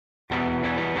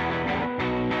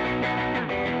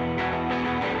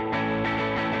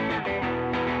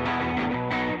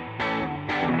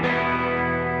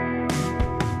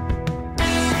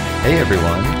Hey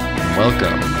everyone, and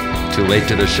welcome to Late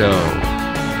to the Show,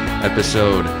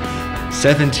 episode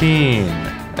 17.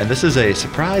 And this is a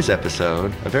surprise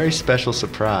episode, a very special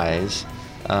surprise,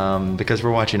 because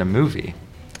we're watching a movie.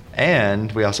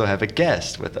 And we also have a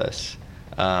guest with us.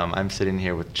 I'm sitting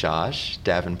here with Josh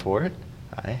Davenport.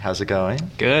 Hi, how's it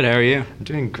going? Good, how are you? I'm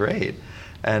doing great.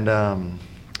 And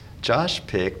Josh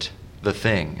picked The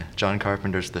Thing, John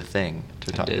Carpenter's The Thing,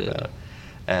 to talk about.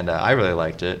 And I really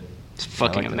liked it. It's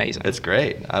fucking amazing. It's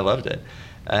great. I loved it.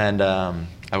 And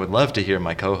I would love to hear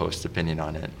my co-host's opinion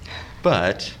on it.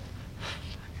 But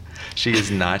she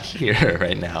is not here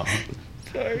right now.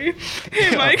 Sorry.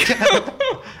 Hey, Mike.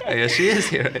 Yeah, she is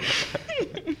here.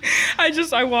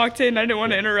 I walked in. I didn't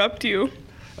want to interrupt you.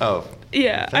 Oh.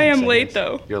 Yeah, Thanks, I am late, guess.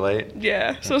 though. You're late?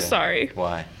 Yeah, so Okay. sorry.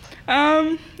 Why?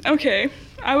 Okay.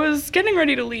 I was getting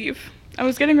ready to leave. I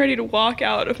was getting ready to walk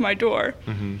out of my door.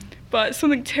 Mm-hmm. But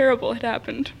something terrible had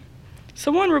happened.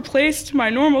 Someone replaced my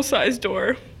normal-sized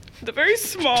door with a very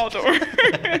small door.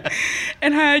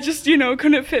 And I just,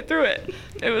 couldn't fit through it.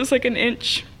 It was like an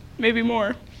inch, maybe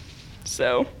more.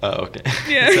 So. Oh, okay.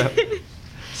 Yeah.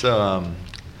 So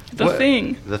The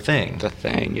Thing. The Thing. The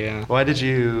Thing, yeah. Why did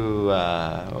you,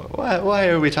 why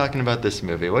are we talking about this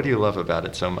movie? What do you love about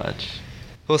it so much?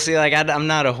 Well, see, like, I'm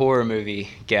not a horror movie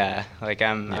guy. Like,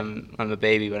 I'm a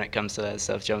baby when it comes to that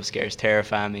stuff. Jump scares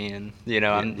terrify me, and,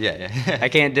 I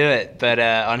can't do it. But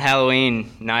on Halloween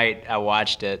night, I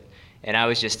watched it, and I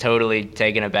was just totally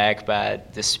taken aback by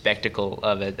the spectacle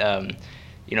of it.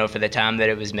 For the time that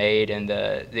it was made and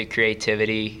the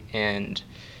creativity and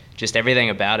just everything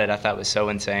about it, I thought was so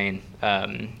insane.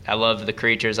 I love the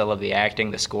creatures, I love the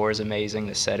acting, the score is amazing,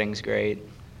 the setting's great.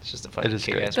 It's just a fucking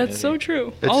kick-ass movie. That's so true.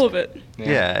 It's- All of it.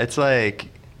 Yeah, it's like,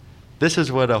 this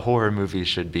is what a horror movie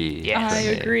should be. Yeah. I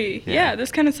for me. agree. Yeah. Yeah,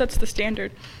 this kind of sets the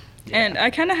standard. Yeah. And I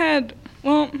kind of had,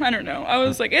 I don't know. I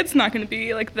was like, it's not going to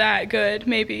be like that good,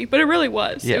 maybe. But it really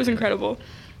was. Yeah. It was incredible.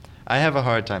 I have a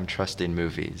hard time trusting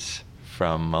movies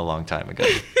from a long time ago.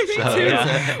 Me So, too.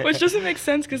 yeah. Which doesn't make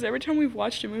sense because every time we've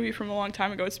watched a movie from a long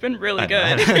time ago, it's been really I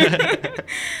know. good.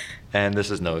 And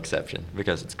this is no exception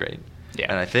because it's great. Yeah.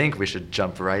 And I think we should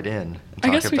jump right in and I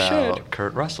talk guess we about should.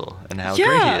 Kurt Russell and how great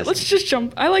he Yeah, is. let's just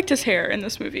jump. I liked his hair in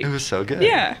this movie. It was so good.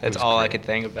 Yeah. That's It was all I great. could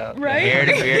think about. Right? The hair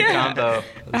to beard Yeah. combo. was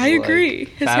I agree. If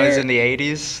His I was hair- in the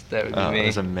 80s, that would be Oh, me. it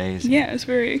was amazing. Yeah, it's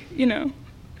very,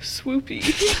 swoopy.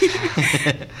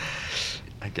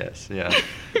 I guess, yeah.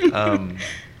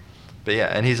 But yeah,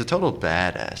 and he's a total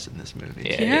badass in this movie.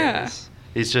 Yeah. Yeah.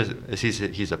 It is.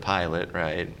 He's a pilot,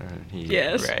 right? Or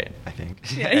Yes. Right. I think.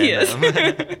 Yeah, he is.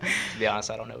 To be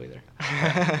honest, I don't know either.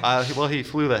 Well, he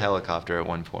flew the helicopter at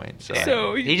one point, so.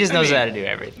 So, he just I knows mean, how to do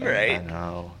everything. right. I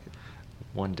know.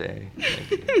 One day.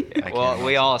 Maybe. I Well, can't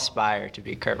we imagine. all aspire to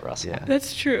be Kurt Russell. Yeah.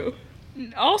 That's true.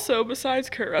 Also, besides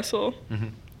Kurt Russell,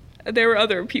 Mhm. there were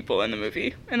other people in the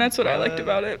movie, and that's what I liked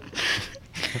about it.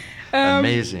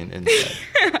 Amazing insight.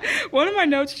 One of my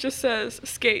notes just says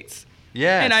skates.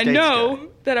 Yeah. And I skates know guy.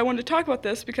 that I wanted to talk about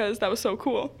this because that was so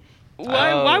cool. Oh.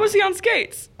 Why was he on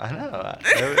skates? I know.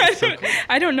 That was so cool.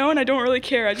 I don't know, and I don't really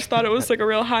care. I just thought it was like a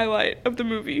real highlight of the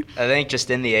movie. I think just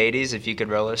in the 80s, if you could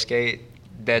roller skate,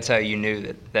 that's how you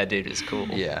knew that dude is cool.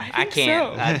 Yeah. I I think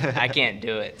can't. so. I can't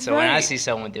do it. So when I Right. see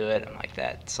someone do it, I'm like,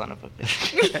 that son of a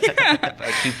bitch. Yeah.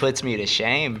 Like, he puts me to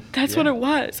shame. That's Yeah. what it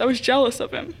was. I was jealous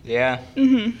of him. Yeah.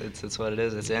 hmm That's what it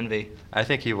is. It's envy. I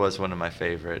think he was one of my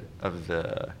favorite of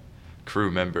the crew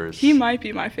members. He might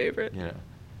be my favorite. You know.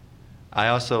 I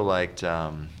also liked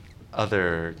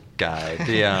other guy,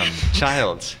 the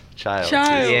Childs. Child.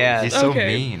 Yeah. He's so Okay.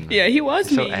 mean. Yeah, he was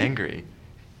He's so mean. angry.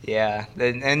 Yeah.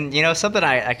 And something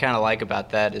I kind of like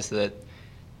about that is that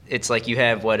it's like you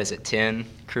have, 10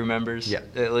 crew members Yeah.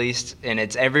 at least, and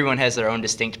it's everyone has their own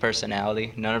distinct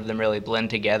personality. None of them really blend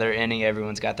together any.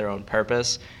 Everyone's got their own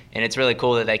purpose, and it's really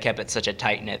cool that they kept it such a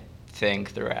tight-knit thing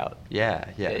throughout. Yeah,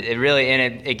 yeah. It really,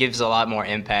 and it gives a lot more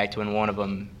impact when one of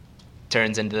them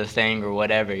turns into the Thing or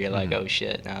whatever. You're like, Mhm. oh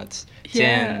shit, now it's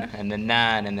Yeah. 10 and then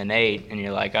 9 and then 8, and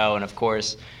you're like, oh, and of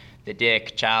course the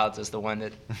dick Childs is the one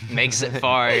that makes it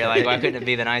far. You're like, why couldn't it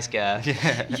be the nice guy?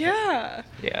 Yeah. Yeah.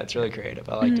 Yeah, it's really creative.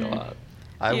 I liked it a Mhm. lot.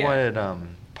 I Yeah. wanted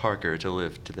Parker to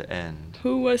live to the end.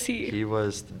 Who was he? He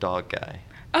was the dog guy.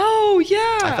 Oh,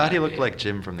 yeah. I thought he looked like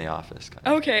Jim from The Office. Kind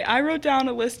of. Okay, I wrote down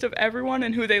a list of everyone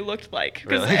and who they looked like.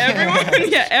 Because Really?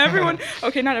 everyone,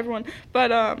 okay, not everyone,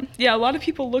 but yeah, a lot of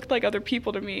people looked like other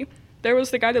people to me. There was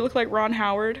the guy that looked like Ron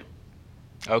Howard,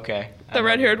 Okay. the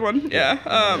red-haired one, yeah.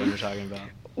 I know what you're talking about.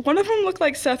 One of them looked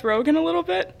like Seth Rogen a little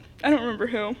bit. I don't remember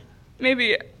who.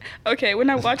 maybe, okay, when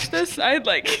I watched this, I had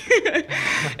like,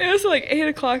 it was like 8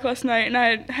 o'clock last night, and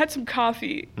I had some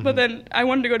coffee, but then I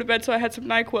wanted to go to bed, so I had some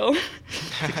NyQuil.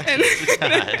 And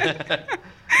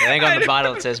I think on the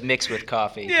bottle it says mix with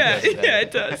coffee. Yeah,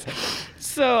 it does.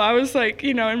 So I was like,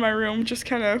 in my room, just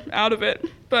kind of out of it.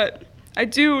 But I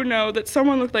do know that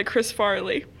someone looked like Chris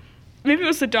Farley. Maybe it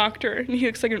was the doctor, and he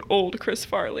looks like an old Chris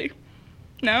Farley.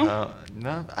 No?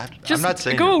 No, just I'm not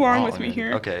saying go along wrong. with me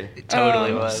here. Okay. It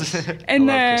totally was. And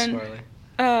then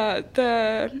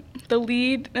the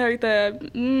lead,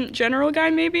 the general guy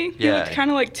maybe, he looked kind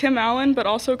of like Tim Allen, but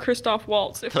also Christoph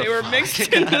Waltz if they were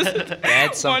mixed in this.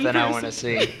 That's something I want to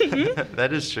see.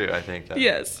 That is true, I think.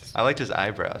 Yes. I liked his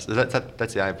eyebrows.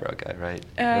 That's the eyebrow guy, right?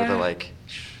 They're like...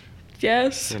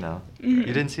 Yes. You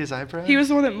didn't see his eyebrows? He was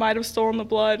the one that might have stolen the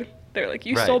blood. They're like,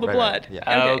 you stole the blood. Right.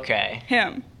 Yeah. Okay.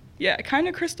 Him. Yeah, kind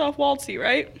of Christoph Waltzy,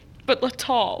 right? But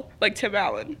tall, like Tim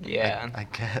Allen. Yeah. I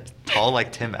guess. Tall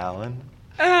like Tim Allen?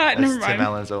 Never mind. Tim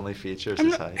Allen's only feature is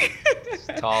his height.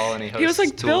 Tall and he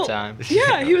hosts Tool Time.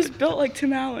 Yeah, he was built like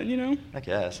Tim Allen, I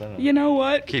guess. I don't know. You know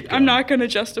what? Keep going. I'm not going to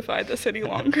justify this any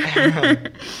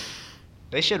longer.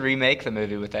 They should remake the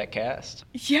movie with that cast.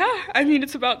 Yeah, I mean,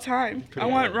 it's about time. Pretty I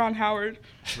want good. Ron Howard.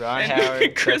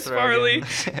 Chris Farley.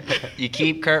 You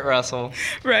keep Kurt Russell.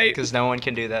 Right. Because no one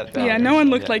can do that better. Yeah, no one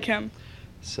looked like him.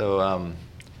 So,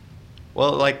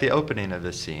 well, like the opening of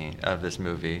this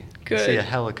movie, you see a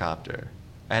helicopter,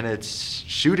 and it's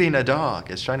shooting a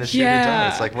dog. It's trying to shoot a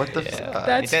dog. It's like, what the fuck?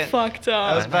 That's fucked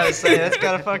up. I was about to say, that's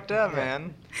kind of fucked up,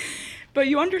 man. But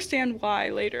you understand why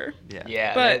later.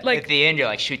 Yeah, but at the end, you're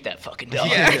like, shoot that fucking dog.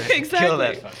 Yeah, exactly. Kill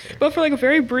that fucker. But for like a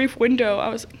very brief window, I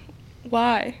was,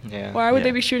 why? Yeah. Why would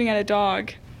they be shooting at a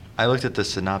dog? I looked at the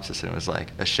synopsis and it was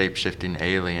like a shape-shifting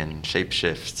alien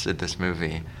shapeshifts in this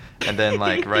movie, and then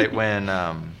like right when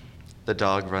the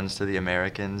dog runs to the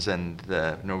Americans and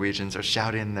the Norwegians are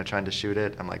shouting and they're trying to shoot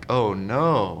it, I'm like, oh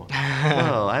no,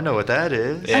 well I know what that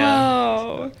is. Yeah.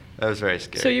 Oh. That was very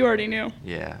scary. So you already knew.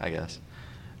 Yeah, I guess.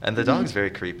 And the dog's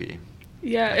very creepy.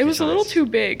 Yeah, Like it was a little says. too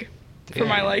big for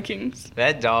my likings.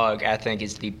 That dog, I think,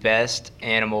 is the best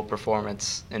animal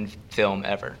performance in film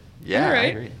ever. Yeah, All right. I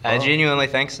agree. I genuinely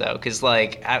think so, because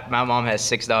like my mom has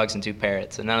 6 dogs and 2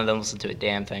 parrots, and none of them listen to a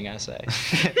damn thing I say.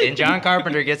 And John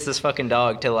Carpenter gets this fucking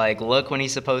dog to like look when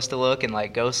he's supposed to look and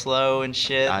like go slow and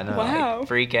shit. I know. Wow. Like,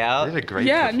 freak out. They did a great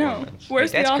No. performance.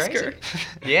 Where's Like, the that's Oscar? crazy.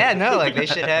 Yeah, no, like they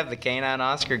should have the canine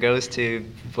Oscar goes to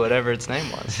whatever its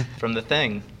name was from The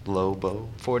Thing Lobo.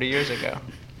 40 years ago.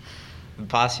 The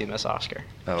posthumous Oscar.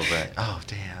 Oh, right. Oh,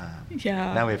 damn.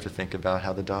 Yeah. Now we have to think about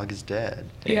how the dog is dead.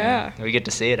 Yeah. We get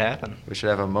to see it happen. We should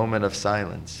have a moment of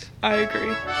silence. I agree.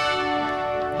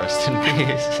 Rest in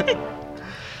peace.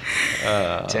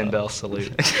 10 bell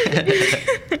salute.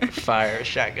 Fire a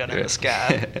shotgun in the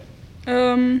sky.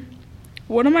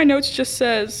 One of my notes just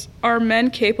says, "Are men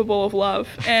capable of love?"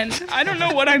 And I don't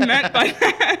know what I meant by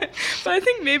that, but I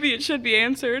think maybe it should be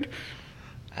answered.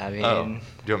 I mean,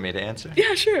 Do you want me to answer?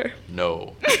 Yeah, sure.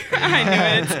 No. I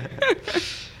knew it.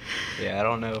 yeah, I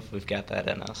don't know if we've got that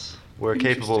in us. We're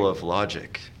capable of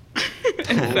logic.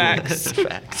 And facts.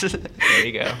 Facts. There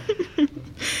you go.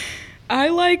 I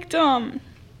liked, one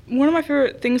of my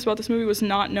favorite things about this movie was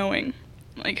not knowing,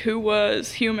 like, who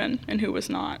was human and who was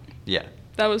not. Yeah.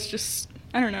 That was just,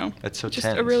 I don't know. That's so just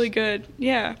tense. a really good,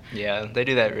 yeah. Yeah, they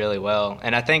do that really well.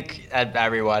 And I think I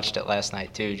rewatched it last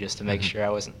night too, just to make sure I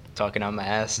wasn't talking on my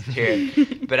ass here.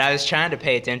 But I was trying to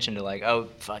pay attention to like, oh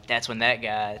fuck, that's when that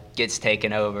guy gets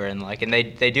taken over, and like, and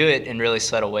they do it in really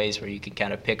subtle ways where you can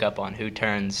kind of pick up on who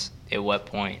turns at what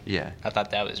point. Yeah. I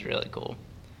thought that was really cool.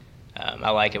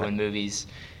 I like it when movies,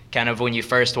 kind of when you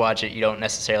first watch it, you don't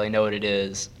necessarily know what it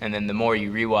is, and then the more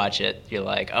you rewatch it, you're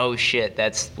like, oh shit,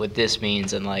 that's what this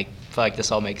means, and like, fuck,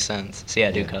 this all makes sense. See,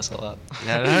 I do cuss a lot.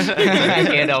 Yeah. I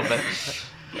can't help it.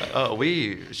 Oh,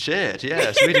 shit,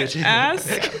 yes, we do too. Ask.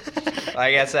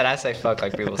 Like I said, I say fuck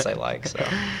like people say like, so.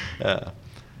 Yeah.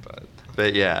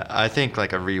 But yeah, I think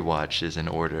like a rewatch is in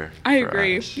order. I for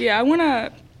agree. us. Yeah, I want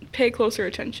to pay closer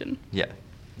attention. Yeah.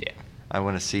 Yeah. I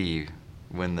want to see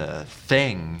when the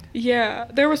thing. Yeah,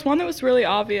 there was one that was really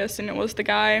obvious, and it was the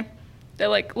guy that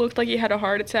like looked like he had a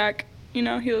heart attack. You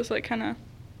know, he was like kind of.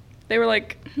 They were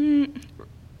like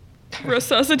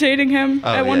resuscitating him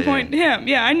at one point. Him,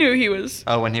 yeah, I knew he was.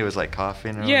 Oh, when he was like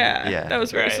coughing. Or Yeah, that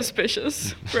was very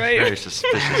suspicious, right? Very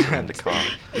suspicious for him to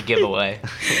cough. The giveaway.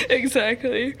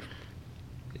 Exactly.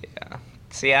 Yeah.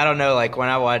 See, I don't know, like when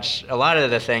I watch a lot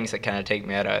of the things that kind of take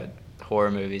me out of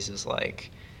horror movies is like,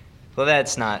 well,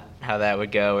 that's not how that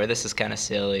would go, or this is kind of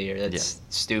silly, or that's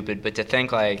stupid. But to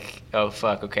think like, oh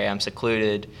fuck, okay, I'm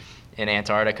secluded in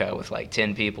Antarctica with like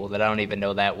 10 people that I don't even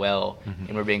know that well,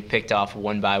 and we're being picked off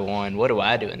one by one. What do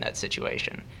I do in that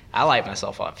situation? I light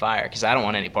myself on fire because I don't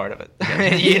want any part of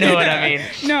it. You know what I mean?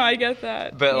 No, I get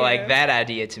that. But like that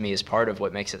idea to me is part of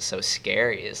what makes it so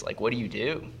scary. Is like, what do you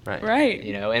do? Right.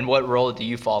 You know, and what role do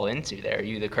you fall into there? Are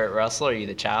you the Kurt Russell? Are you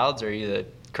the Childs? Or are you the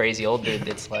crazy old dude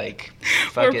that's like,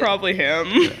 fuck We're it? probably him.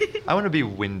 I want to be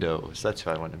Windows. That's who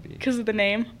I want to be. Because of the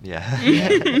name? Yeah.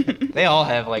 They all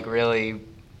have like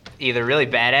either really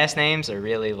badass names or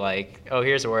really like, oh,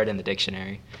 here's a word in the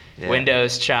dictionary. Yeah.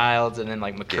 Windows, Childs, and then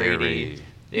like McCready. Gary.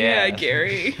 Yeah,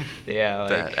 Gary. Yeah,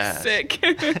 like Badass. Sick.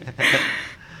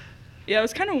 Yeah, I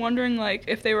was kind of wondering like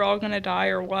if they were all gonna die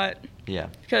or what. Yeah.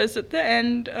 Because at the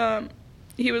end,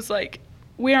 he was like,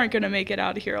 "We aren't gonna make it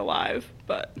out of here alive,"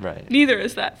 but neither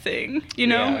is that thing, you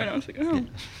know. Yeah. And I was like, "Oh,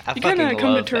 I you kind of fucking come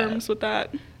to love terms with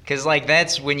that." Because like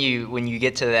that's when you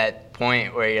get to that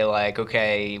point where you're like,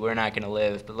 okay, we're not gonna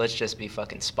live, but let's just be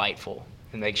fucking spiteful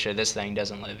and make sure this thing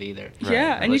doesn't live either.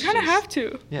 Yeah, and you kind of have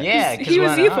to. Yeah, 'cause he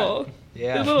was why not? evil.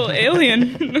 Yeah. The little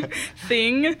alien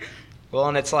thing. Well,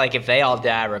 and it's like if they all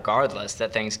die regardless,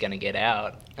 that thing's gonna get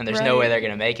out, and there's no way they're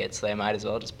gonna make it, so they might as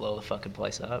well just blow the fucking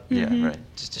place up. Yeah, right.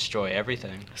 Just destroy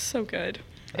everything. So good.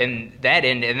 And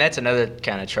that's another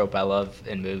kind of trope I love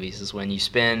in movies is when you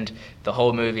spend the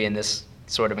whole movie in this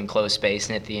sort of enclosed space,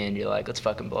 and at the end you're like, let's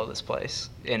fucking blow this place.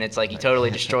 And it's like you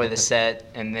totally destroy the set,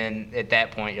 and then at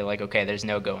that point you're like, okay, there's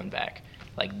no going back.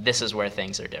 Like, this is where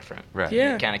things are different. Right.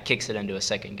 Yeah. It kind of kicks it into a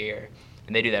second gear.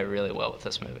 And they do that really well with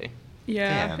this movie.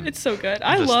 Yeah, Damn. it's so good.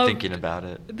 I'm I just love thinking about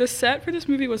it. the set for this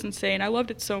movie was insane. I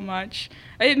loved it so much.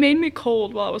 It made me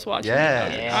cold while I was watching Yeah.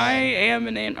 it. Yeah. I am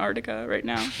in Antarctica right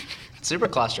now. It's super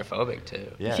claustrophobic, too.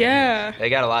 Yeah. They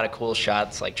got a lot of cool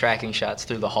shots, like tracking shots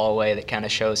through the hallway that kind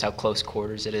of shows how close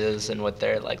quarters it is and what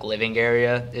their, like, living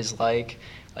area is like.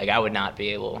 Like, I would not be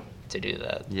able to do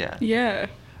that. Yeah. Yeah.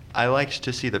 I liked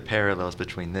to see the parallels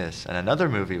between this and another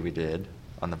movie we did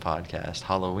on the podcast,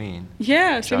 Halloween.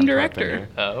 Yeah, same John director.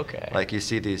 Carpenter. Oh, okay. Like, you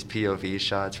see these POV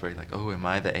shots where you're like, oh, am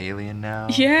I the alien now?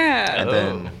 Yeah. And Oh.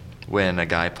 then when a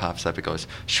guy pops up, it goes,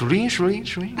 shureen, shureen,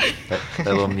 shureen. That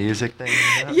little music thing.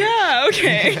 You know? Yeah,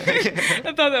 okay.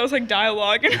 I thought that was like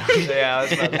dialogue. Yeah, I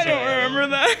was about to I say. don't remember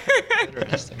that.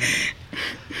 Interesting.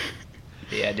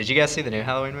 Yeah, did you guys see the new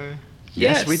Halloween movie?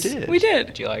 Yes, we did. We did.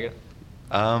 Did you like it?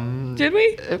 Did we?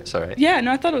 It was alright. Yeah,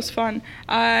 no, I thought it was fun.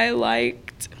 I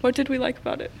liked. What did we like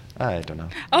about it? I don't know.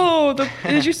 Oh,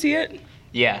 did you see it?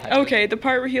 Yeah. I did. Okay, the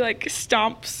part where he like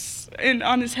stomps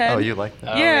on his head. Oh, you like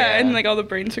that? Oh, yeah, yeah. and like all the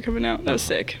brains are coming out. That was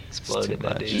sick. Exploded too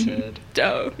that much. dude's head.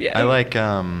 Oh, yeah. I like,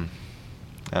 I don't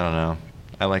know.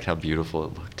 I liked how beautiful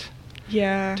it looked.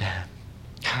 Yeah.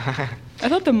 Damn. I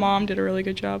thought the mom did a really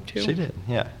good job too. She did,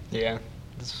 yeah. Yeah.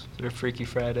 This their Freaky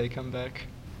Friday comeback.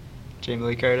 Jamie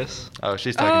Lee Curtis. Oh,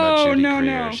 she's talking about Judy no,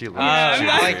 Greer. no. She Yeah, loves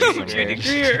I like Judy Judy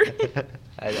Greer.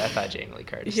 I thought Jamie Lee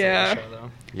Curtis Yeah. did that show,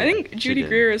 though. Yeah, I think she Judy did.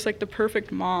 Greer is like the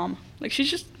perfect mom. Like she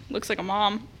just looks like a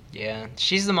mom. Yeah.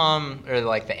 She's the mom, or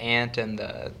like the aunt in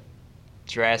the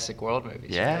Jurassic World movies.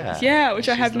 Yeah. right? Yeah, which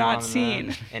I She's have the mom not in seen,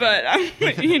 that. And-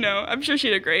 but I'm sure she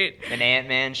did great. And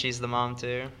Ant-Man, she's the mom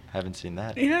too. Haven't seen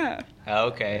that. Yeah. Oh,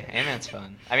 okay. Ant-Man's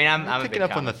fun. I mean, I'm a Picking big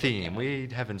up on the comic book theme. guy. We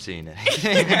haven't seen it.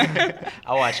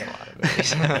 I watch a lot of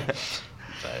movies.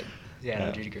 But yeah, no,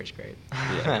 Yeah. Judy Greer's great.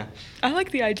 Yeah. I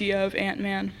like the idea of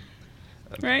Ant-Man.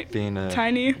 Right? Being a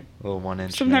Tiny. little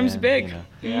 1-inch Sometimes man, big. you know.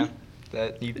 Yeah.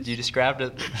 That you described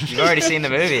it. You've already seen the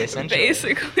movie, essentially.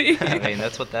 Basically. I mean,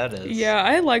 that's what that is. Yeah,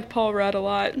 I like Paul Rudd a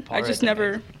lot. Paul I Rudd's just never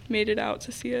amazing. made it out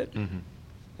to see it. Mhm.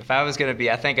 If I was gonna be,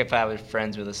 I think if I was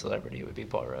friends with a celebrity, it would be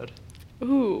Paul Rudd.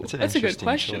 Ooh, That's an that's a good interesting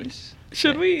question. choice.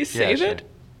 Should we Yeah, save sure. it?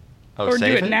 Oh, Or do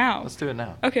save it now? Let's do it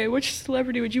now. Okay, which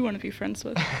celebrity would you want to be friends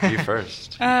with? You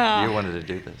first. Ah. You wanted to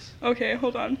do this. Okay,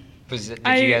 hold on. Did you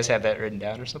I- guys have that written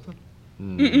down or something?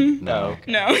 Mm-mm. No.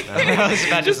 okay. No. I was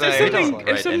about to Just say, if don't something,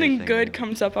 write if something anything good down.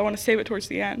 comes up, I want to save it towards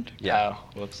the end. Yeah.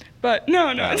 Oh, whoops. But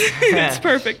no, No. it's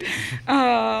perfect.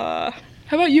 How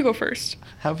about you go first?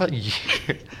 How about you?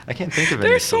 I can't think of any.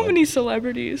 There are so many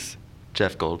celebrities. celebrities.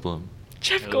 Jeff Goldblum.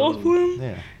 Jeff Ooh. Goldblum.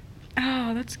 Yeah.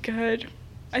 Oh, that's good.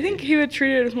 I think he would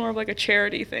treat it as more of like a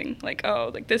charity thing. Like,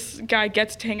 oh, like this guy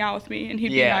gets to hang out with me and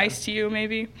he'd Yeah. be nice to you,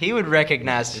 maybe. He would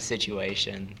recognize the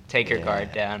situation, take your Yeah.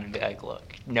 guard down, and be like,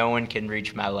 "Look, no one can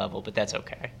reach my level, but that's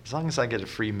okay." As long as I get a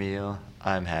free meal,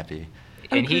 I'm happy.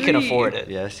 And he can Agree. afford it.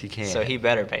 Yes, he can. So he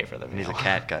better pay for the And he's a meal.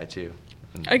 cat guy too.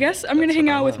 And I guess I'm going to that's hang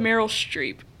what I out with love. Meryl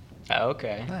Streep. Oh,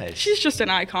 okay. Nice. She's just an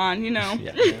icon, you know.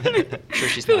 Yeah. Sure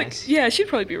she's I feel like- nice. yeah, she'd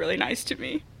probably be really nice to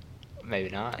me. Maybe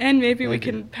not. And maybe we Maybe.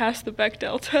 can pass the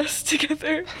Bechdel test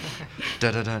together.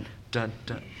 Dun dun dun dun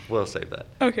dun We'll save that.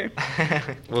 Okay.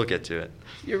 We'll get to it.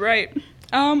 You're right.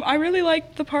 I really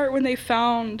liked the part when they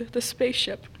found the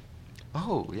spaceship.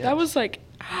 Oh, yeah. That was like,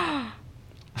 for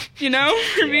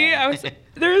me, I was,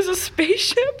 there is a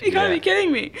spaceship? You gotta be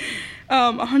kidding me.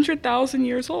 100,000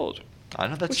 years old. I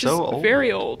know, that's which so is old.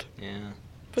 very old. Yeah.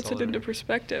 Puts it into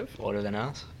perspective. Older than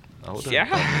us? Older.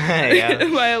 Yeah.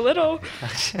 By a little.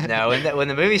 No, when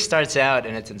the movie starts out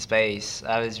and it's in space,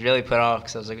 I was really put off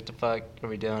because I was like, what the fuck are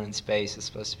we doing in space? It's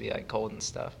supposed to be like cold and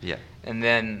stuff. Yeah. And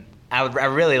then I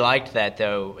really liked that,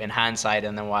 though, in hindsight,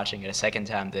 and then watching it a second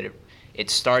time, that it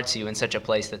starts you in such a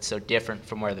place that's so different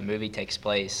from where the movie takes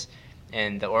place,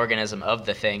 and the organism of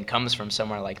the thing comes from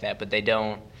somewhere like that, but they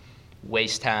don't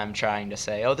waste time trying to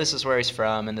say, oh, this is where he's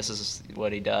from, and this is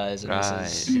what he does, and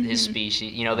this is his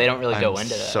species. They don't really go into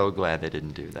that. I'm so glad they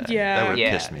didn't do that. Yeah. That would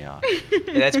have pissed me off.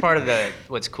 That's part of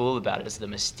what's cool about it, is the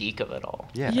mystique of it all.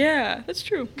 Yeah. Yeah, that's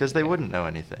true. Because they wouldn't know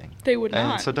anything. They would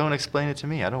not. So don't explain it to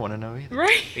me. I don't want to know either.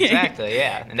 Right. Exactly,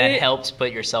 yeah. And that helps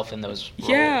put yourself in those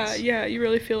roles. Yeah, you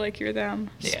really feel like you're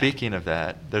them. Yeah. Speaking of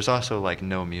that, there's also like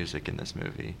no music in this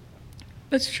movie.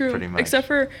 That's true. Pretty much. Except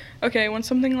for, when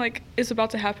something like is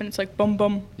about to happen, it's like bum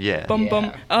bum. Yeah. Bum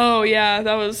bum. Oh yeah,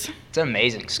 that was. It's an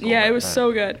amazing score. Yeah, it was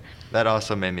so good. That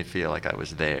also made me feel like I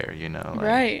was there, Like,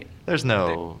 right. There's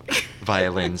no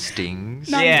violin stings.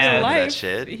 Not in real life. That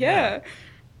shit. Yeah.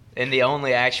 And the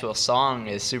only actual song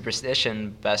is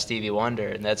Superstition by Stevie Wonder,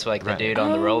 and that's like the Right. dude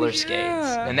on the roller yeah. skates.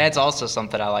 And that's also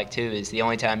something I like too, is the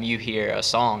only time you hear a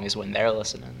song is when they're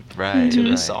listening Right. to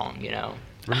right. a song,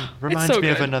 Reminds so me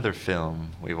of good. another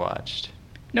film we watched.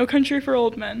 No Country for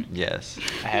Old Men. Yes.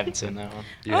 I haven't seen that one.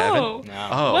 You Oh. haven't? No.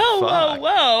 Oh, fuck.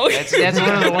 Whoa. That's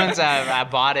one of the ones I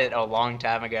bought it a long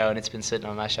time ago, and it's been sitting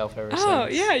on my shelf ever since. Oh,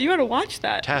 yeah, you gotta watch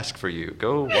that. Task for you.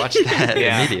 Go watch that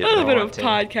Yeah. A immediately. little bit want of to.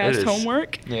 podcast It is.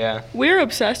 homework. Yeah. We're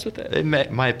obsessed with it.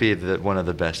 It might be one of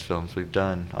the best films we've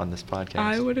done on this podcast.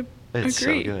 I would It's so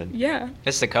agree. good. Yeah.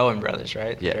 It's the Coen brothers,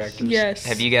 right? The Yes. directors. Yes.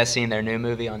 Have you guys seen their new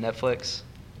movie on Netflix?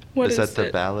 What is that the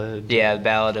it? ballad? Yeah, The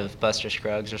Ballad of Buster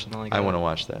Scruggs or something like that. I want to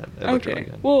watch that. It looked Okay, really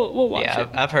good. we'll watch Yeah, it.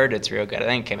 I've heard it's real good. I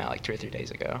think it came out like 2 or 3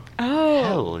 days ago. Oh.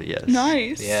 Hell yes.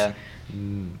 Nice. Yeah,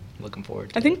 Mm. looking forward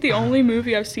to I it. think the only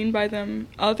movie I've seen by them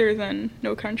other than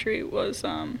No Country was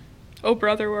Oh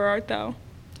Brother, Where Art Thou?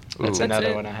 That's Ooh.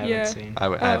 another it. one I haven't Yeah. seen. I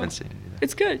Oh. haven't seen it either.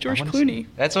 It's good. George wanna see Clooney.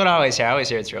 That's what I always hear. I always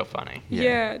hear it's real funny.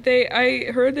 Yeah. Yeah,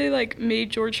 I heard they like made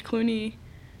George Clooney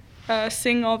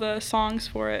sing all the songs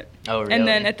for it. Oh, really? And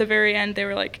then at the very end they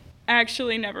were like,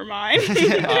 actually, never mind.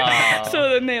 Oh. So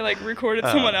then they like recorded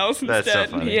someone else that's so instead.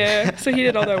 funny. Yeah. So he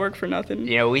did all that work for nothing.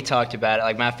 We talked about it.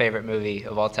 Like, my favorite movie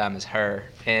of all time is Her.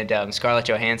 And Scarlett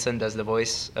Johansson does the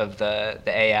voice of the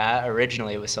AI.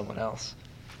 Originally, it was someone else.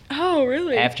 Oh,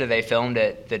 really? After they filmed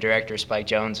it, the director, Spike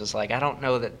Jonze, was like, I don't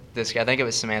know that this guy, I think it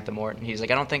was Samantha Morton. He was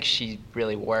like, I don't think she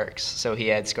really works. So he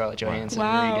had Scarlett Johansson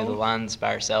Wow. redo the lines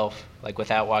by herself, like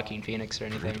without Joaquin Phoenix or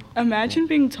anything. Imagine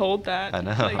being told that. I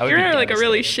know. Like, I would be you're like a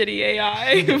really devastated. shitty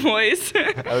AI voice.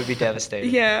 I would be devastated.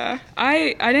 Yeah,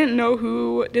 I didn't know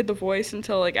who did the voice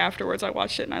until like afterwards. I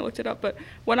watched it and I looked it up. But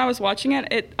when I was watching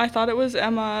it, I thought it was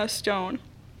Emma Stone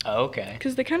Oh, okay.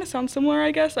 because they kind of sound similar. I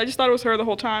guess I just thought it was her the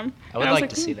whole time. I would like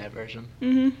to see that version.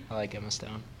 Mhm. I like Emma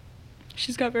Stone.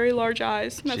 She's got very large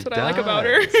eyes. And that's She what I like about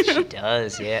her. She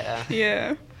does, yeah.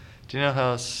 Yeah. Do you know who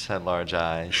else had large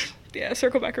eyes? Yeah.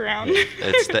 Circle back around.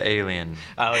 It's the alien.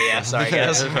 Oh, yeah, sorry,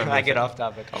 guys. I get off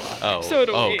topic a lot. Oh, So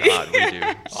do we. God, we do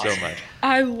so much.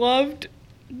 I loved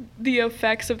the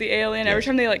effects of the alien. Every Yes.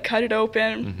 time they like cut it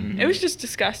open, Mhm. it was just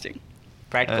disgusting.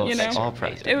 Practical You effects know, are all amazing.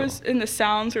 practical. It was in the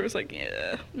sounds. It was like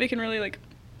making really like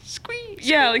Squeak.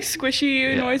 yeah, like squishy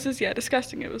Yeah. noises. Yeah,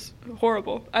 disgusting. It was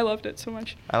horrible. I loved it so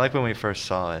much. I like when we first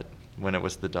saw it, when it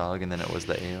was the dog and then it was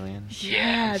the alien.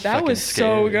 Yeah, that Fucking was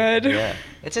so scary. good. Yeah.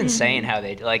 It's insane Mhm. how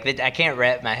I can't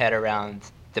wrap my head around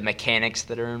the mechanics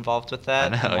that are involved with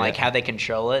that. I know, and, like yeah. how they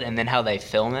control it and then how they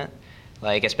film it.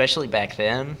 Like, especially back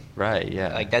then. Right,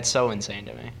 yeah. Like, that's so insane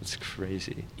to me. It's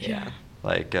crazy. Yeah.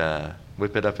 Like,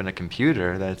 whip it up in a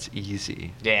computer, that's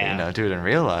easy. Yeah. Do it in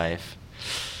real life.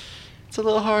 It's a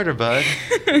little harder, bud.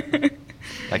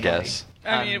 I guess.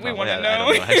 I mean, we want to I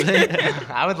know. don't know.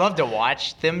 I would love to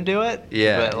watch them do it.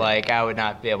 Yeah. But, like, I would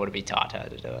not be able to be taught how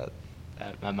to do it.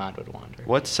 My mind would wander.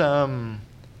 What's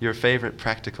your favorite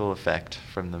practical effect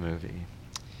from the movie?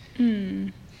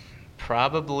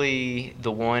 Probably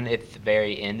the one at the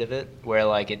very end of it, where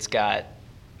like it's got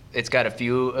a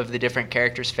few of the different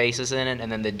characters' faces in it,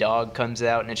 and then the dog comes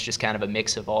out, and it's just kind of a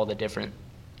mix of all the different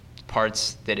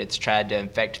parts that it's tried to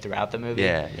infect throughout the movie.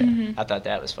 Yeah, yeah. Mhm. I thought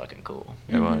that was fucking cool.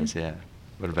 It was, yeah.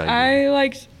 What about you? I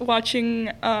liked watching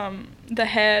the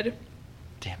head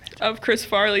Damn it. Of Chris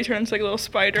Farley turns like a little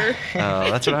spider.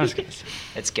 Oh, that's what I was gonna say.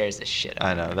 It scares the shit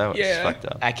out of me. I know, that was fucked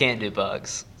up. I can't do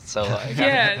bugs. So like,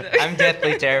 Yeah. I'm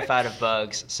deathly terrified of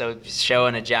bugs. So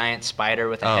showing a giant spider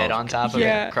with a head on top of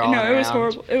it crawling around. No, it was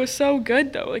horrible. It was so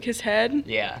good though. Like his head.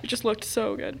 Yeah. It just looked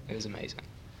so good. It was amazing.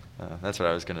 That's what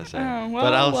I was gonna say. Oh, well,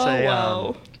 but I'll well, say,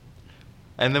 well.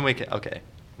 and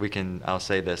then I'll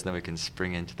say this, and then we can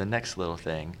spring into the next little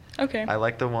thing. Okay. I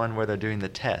like the one where they're doing the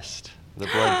test, the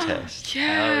blood test. Yeah.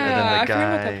 And then the I forgot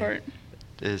about guy that part.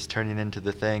 is turning into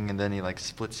the thing, and then he like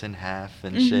splits in half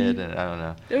and Mhm. shit, and I don't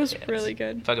know. It was really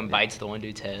good. Fucking bites the one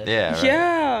dude's head. Yeah. Right.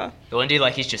 Yeah. The one dude,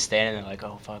 like, he's just standing there like,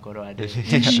 oh, fuck, what do I do?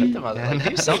 Just shoot them. Like,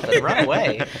 do something. Run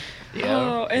away. You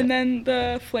know? Oh, and then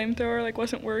the flamethrower like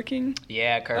wasn't working.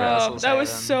 Yeah, Kurt Oh, Russell's that was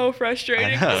having so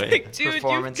frustrating. I know, Like, dude, you've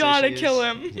performance gotta issues. kill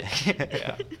him.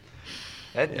 Yeah.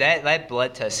 That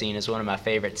blood test scene is one of my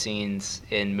favorite scenes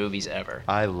in movies ever.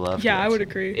 I love. Yeah, I would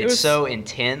agree. It's so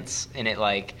intense, and it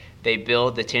like they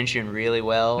build the tension really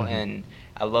well, Mhm. and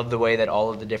I love the way that all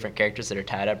of the different characters that are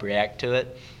tied up react to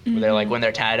it. Where they're like, Mhm. when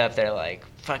they're tied up, they're like,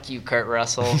 "Fuck you, Kurt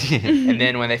Russell," and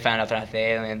then when they find out they're not the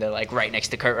alien, they're like right next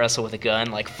to Kurt Russell with a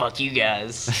gun, like "Fuck you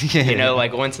guys." Yeah. You know,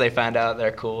 like once they find out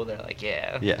they're cool, they're like,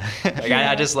 "Yeah." Yeah. Like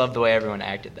I just love the way everyone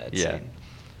acted that Yeah. scene.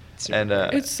 Super And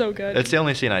great. It's so good. It's the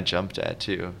only scene I jumped at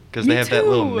too, because Me they have that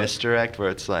little too. misdirect where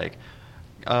it's like,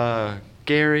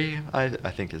 Gary, I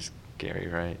think it's Gary,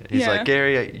 right? He's Yeah. like,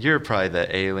 Gary, you're probably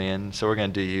the alien, so we're gonna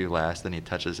do you last. Then he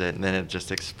touches it, and then it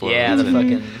just explodes. Yeah, the Mhm.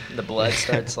 fucking the blood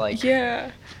starts like.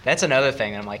 Yeah. That's another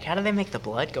thing. I'm like, how do they make the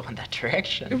blood go in that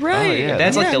direction? Right. yeah.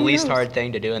 That's like Yeah, the who least knows? hard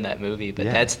thing to do in that movie, but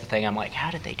Yeah. that's the thing. I'm like,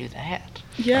 how did they do that?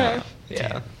 Yeah. Yeah.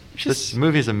 Damn. Just- This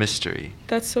movie's a mystery,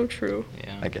 That's so true.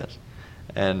 Yeah. I guess,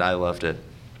 and I loved it.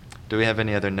 Do we have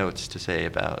any other notes to say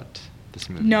about this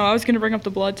movie? No, I was gonna bring up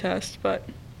the blood test, but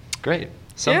Great.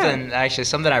 Something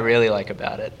I really like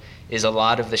about it is a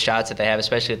lot of the shots that they have,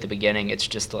 especially at the beginning. It's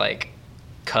just like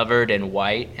covered in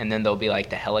white, and then there'll be like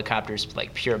the helicopters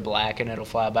like pure black, and it'll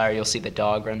fly by, or you'll see the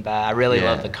dog run by. I really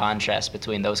love Yeah. the contrast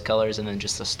between those colors and then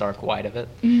just the stark white of it.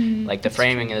 Mhm, Like the that's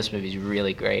framing true. in this movie is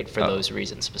really great for Oh. those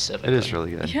reasons specifically. It is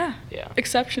really good. Yeah. Yeah.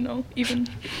 Exceptional, even.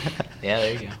 Yeah,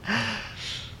 there you go.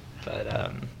 But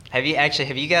have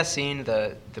you guys seen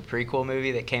the prequel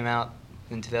movie that came out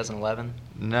in 2011?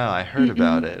 No, I heard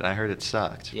about Mm-mm. it, and I heard it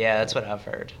sucked. Yeah, that's what I've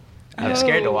heard. I'm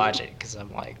scared to Oh. watch it because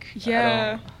I'm like,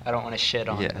 Yeah. I don't want to shit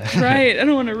on Yeah. it. Right. I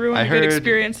don't want to ruin I a heard, good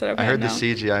experience that I've I had heard now. the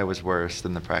CGI was worse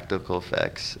than the practical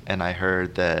effects, and I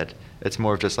heard that it's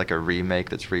more of just like a remake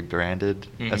that's rebranded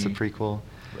as a Mhm. prequel.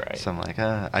 Right. So I'm like,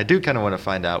 I do kind of want to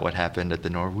find out what happened at the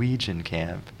Norwegian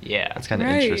camp. Yeah. That's kind of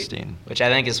Right. interesting. Which I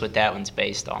think is what that one's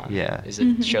based on. Yeah. Is it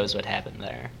Mhm. shows what happened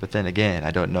there. But then again, I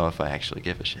don't know if I actually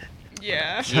give a shit.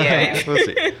 Yeah. Yeah. We'll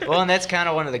see. Well, and that's kind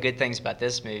of one of the good things about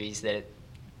this movie is that,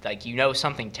 like, you know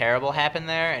something terrible happened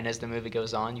there, and as the movie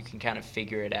goes on, you can kind of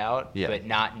figure it out. Yeah. But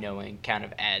not knowing kind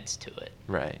of adds to it.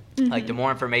 Right. Like, the Mhm.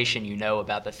 more information you know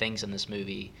about the things in this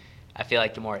movie, I feel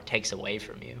like the more it takes away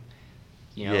from you.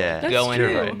 You know, yeah, That's going you're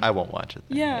true. right. I won't watch it.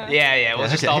 Then. Yeah. Yeah, we'll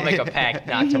just all Okay. make a pact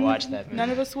not to watch that movie. None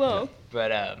of us will.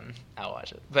 But I'll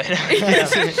watch it. But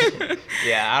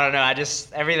yeah, I don't know. I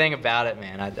just everything about it,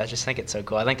 man. I just think it's so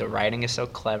cool. I think the writing is so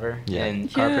clever, Yeah. and Yeah.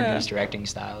 Carpenter's directing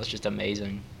style is just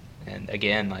amazing. And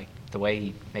again, like the way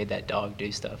he made that dog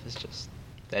do stuff is just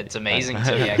that's amazing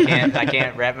to me. I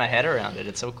can't wrap my head around it.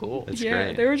 It's so cool. It's yeah,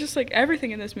 great. they were just like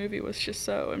everything in this movie was just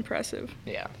so impressive.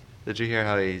 Yeah. Did you hear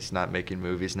how he's not making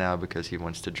movies now because he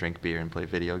wants to drink beer and play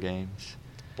video games?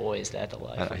 Boy, is that the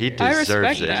life. I know, right he there. I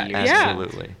deserves respect it. that, yeah.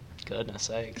 Absolutely. Goodness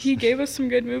sakes. He gave us some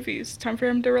good movies. Time for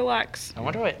him to relax. I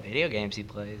wonder what video games he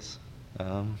plays. I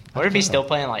Or if don't he's know. still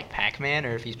playing like Pac-Man,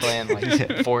 or if he's playing like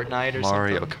Fortnite or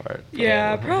Mario something. Kart. Yeah,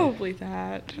 Yeah. probably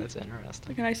that. That's interesting.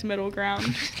 Like a nice middle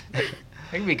ground.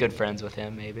 I could be good friends with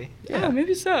him, maybe. Yeah. Oh,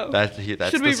 maybe so. That's Should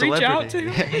the we reach out to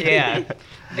celebrity. him? Yeah.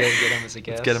 Get him as a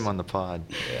guest. Let's get him on the pod.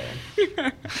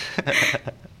 Yeah.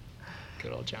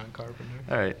 Good old John Carpenter.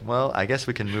 All right. Well, I guess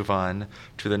we can move on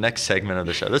to the next segment of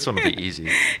the show. This one will be easy.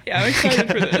 Yeah, I'm excited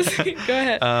for this. Go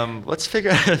ahead. Let's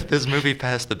figure out if this movie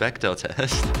passed the Bechdel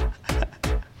test.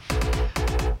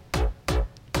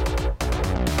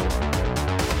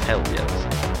 Hell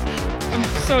yes.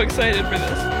 I'm so excited for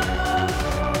this.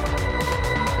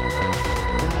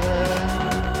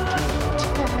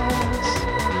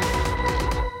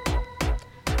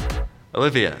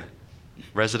 Olivia,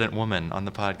 resident woman on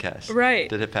the podcast. Right.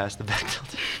 Did it pass the Bechdel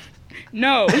test?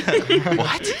 No.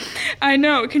 What? I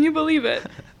know. Can you believe it?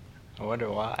 I wonder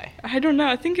why. I don't know.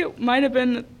 I think it might have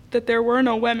been that there were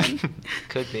no women.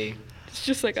 Could be. It's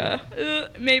just like a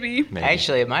maybe. Maybe.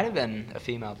 Actually, it might have been a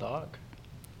female dog.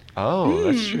 Oh,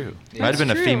 that's true. Might have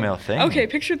been a female thing. Okay,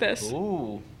 picture this.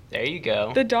 Ooh, there you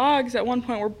go. The dogs at one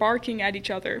point were barking at each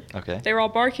other. Okay. They were all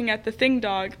barking at the thing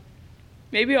dog.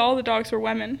 Maybe all the dogs were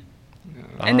women.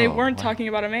 And they weren't talking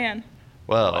about a man.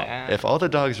 Well, Wow. if all the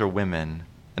dogs are women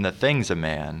and the thing's a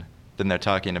man, then they're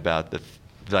talking about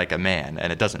like a man,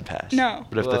 and it doesn't pass. No.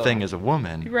 But if the thing is a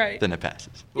woman, Right. then it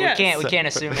passes. Yes. We can't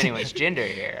assume anyone's gender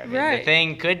here. I mean, Right. The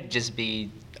thing could just be,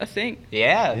 A thing.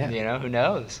 Yeah. you know, who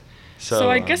knows?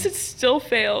 So I guess it still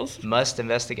fails. Must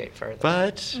investigate further.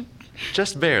 But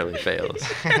just barely fails.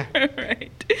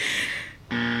 Right.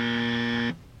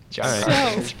 John So,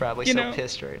 Carpenter is probably you so know-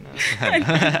 pissed right now.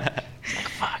 He's like,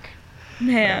 fuck.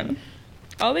 Man.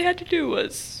 All they had to do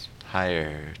was...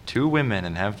 Hire 2 women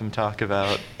and have them talk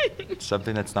about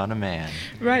something that's not a man.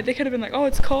 Right, they could have been like, oh,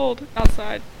 it's cold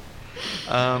outside.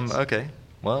 Okay.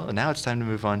 Well, now it's time to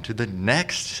move on to the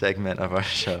next segment of our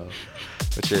show,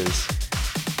 which is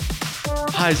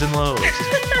highs and lows.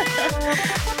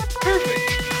 Perfect.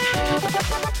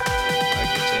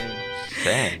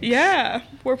 Thanks. Yeah,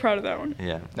 we're proud of that one.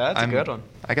 Yeah. That's a good one.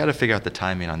 I got to figure out the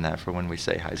timing on that for when we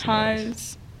say highs and lows.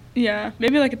 Highs. Yeah,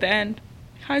 maybe like at the end.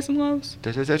 Highs and lows.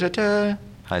 Da-da-da-da-da.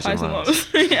 Highs and lows.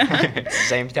 Yeah.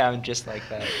 Same time, just like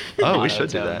that. Oh, we should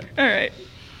do that. Monotone. All right.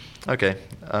 Okay.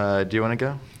 Do you want to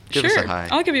go? Give sure. us a high.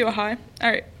 I'll give you a high.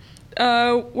 All right.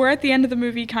 We're at the end of the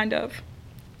movie, kind of.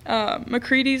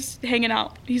 McCready's hanging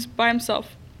out. He's by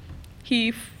himself.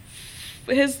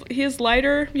 His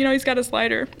lighter, you know, he's got his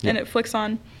lighter, and Yeah. it flicks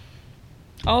on.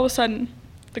 All of a sudden,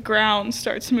 the ground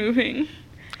starts moving.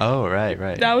 Oh, right.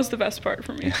 That was the best part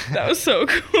for me. Yeah. That was so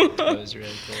cool. That was really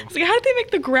cool. It's like, how did they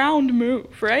make the ground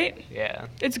move, right? Yeah.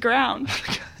 It's ground.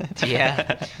 Yeah.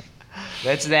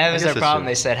 That was I their guess that's problem. true.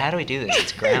 They said, how do we do this?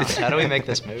 It's ground. How do we make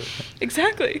this move?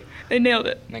 Exactly. They nailed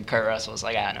it. And then Kurt Russell was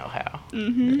like, I know how.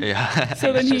 Hmm Yeah.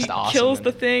 So then It's he just awesome, kills isn't the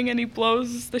it? thing and he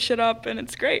blows the shit up, and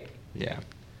it's great. Yeah.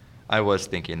 I was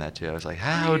thinking that too. I was like,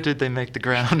 how did they make the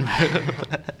ground move?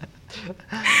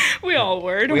 We all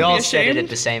were. Don't We be all said it ashamed. at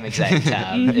the same exact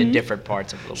time in Mhm. different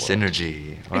parts of the world.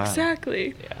 Synergy. Wow.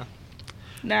 Exactly. Yeah.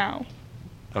 Now.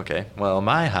 Okay. Well,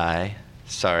 my high,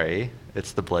 sorry,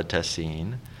 it's the blood test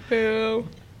scene. Boo.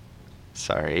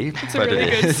 Sorry, It's a but really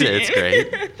it good is. scene. It's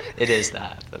great. It is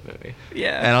that, the movie.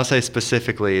 Yeah. And I'll say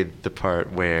specifically the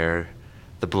part where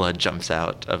the blood jumps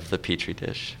out of the petri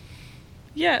dish.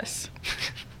 Yes.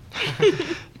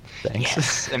 Thanks.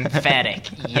 Yes. Emphatic.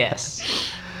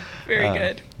 Yes. Very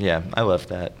good. Yeah, I love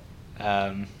that.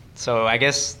 So I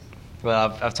guess,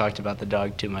 well, I've talked about the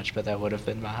dog too much, but that would have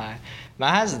been my high. My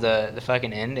high is the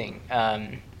fucking ending.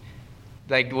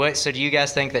 Like, what? So do you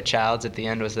guys think that Childs at the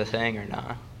end was the thing or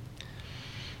not?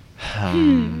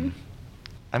 I'm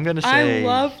gonna say. I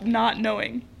love not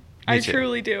knowing. Me I too.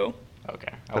 truly do.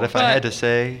 Okay. But if I had to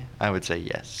say, I would say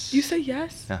yes. You say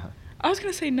yes? Uh-huh. I was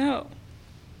going to say no.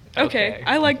 Okay. Okay.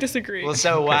 I like disagreeing. Well,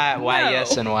 so why No.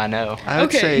 yes and why no? I would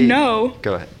Okay, say no.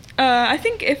 Go ahead. I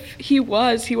think if he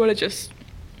would have just,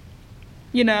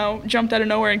 jumped out of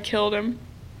nowhere and killed him.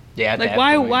 Yeah. at Like, that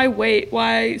why point. wait?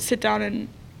 Why sit down and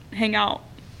hang out?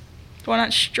 Why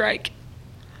not strike?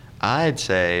 I'd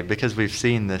say because we've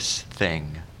seen this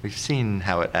thing, we've seen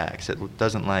how it acts. It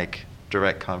doesn't like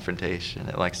direct confrontation.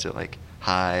 It likes to like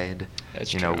hide,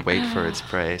 That's you know, true. wait for its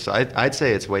prey. So I'd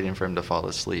say it's waiting for him to fall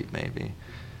asleep, maybe.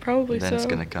 Probably And then so. it's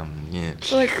gonna come. Yeah.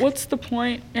 But, like, what's the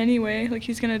point anyway? Like,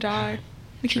 he's gonna die.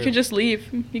 Like, he True. could just leave.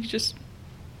 He could just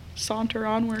saunter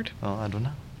onward. Well, I don't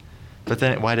know. But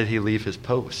then why did he leave his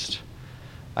post?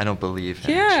 I don't believe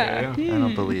him. Yeah. True. I don't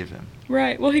hmm. believe him.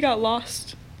 Right. Well, he got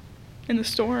lost in the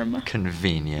storm.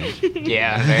 Convenient.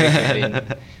 Yeah, very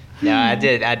convenient. No, I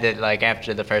did. Like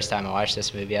after the first time I watched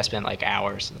this movie, I spent like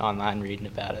hours online reading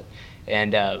about it,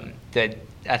 and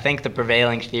I think the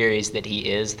prevailing theory is that he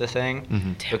is the thing,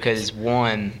 Mhm. because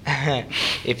one,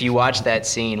 if you watch that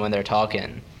scene when they're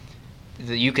talking,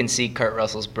 you can see Kurt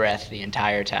Russell's breath the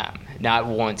entire time. Not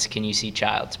once can you see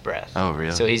Child's breath. Oh,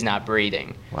 really? So he's not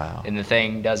breathing. Wow. And the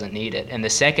thing doesn't need it. And the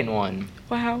second one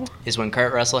Wow. is when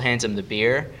Kurt Russell hands him the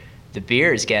beer. The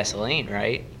beer is gasoline,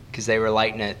 right? Because they were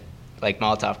lighting it like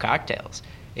Molotov cocktails.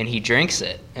 And he drinks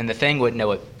it, and the thing wouldn't know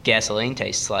what gasoline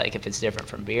tastes like if it's different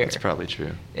from beer. That's probably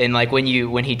true. And like when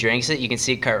he drinks it, you can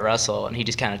see Kurt Russell, and he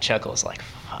just kind of chuckles like,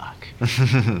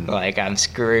 "Fuck, like I'm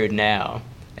screwed now."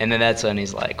 And then that's when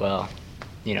he's like, "Well,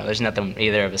 there's nothing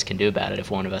either of us can do about it if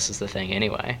one of us is the thing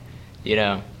anyway,"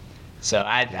 So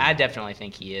I definitely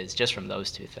think he is, just from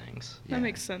those two things. Yeah. That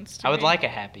makes sense to I would me. like a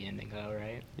happy ending, though,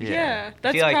 right? Yeah,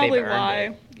 that's like probably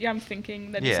why. Yeah, I'm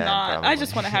thinking that he's not. Probably. I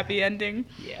just want a happy ending.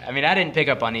 Yeah, I mean, I didn't pick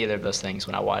up on either of those things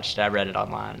when I watched it. I read it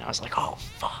online, and I was like, oh,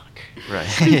 fuck.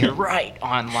 Right. You're right,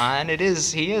 online. He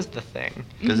is the thing.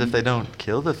 Because if they don't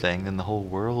kill the thing, then the whole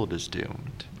world is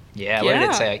doomed. Yeah, what did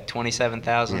it say? Like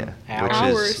 27,000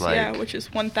 hours? Which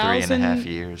is 1,000. 3.5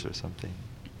 years or something,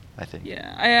 I think.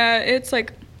 Yeah, it's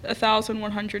like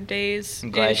 1,100 days.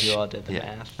 I'm glad you all did the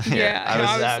math. Yeah,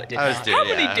 I was doing, how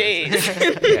many days?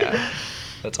 Yeah,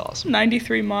 that's awesome.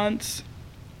 93 months.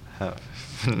 How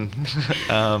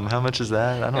much is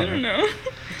that? I don't know.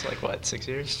 It's like what, 6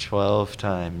 years? 12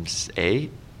 times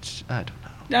 8? I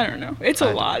don't know. It's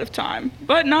a lot of time,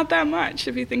 but not that much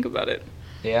if you think about it.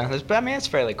 Yeah, but I mean, it's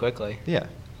fairly quickly. Yeah.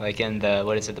 Like in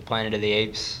the Planet of the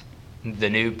Apes, the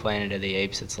new Planet of the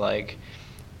Apes, it's like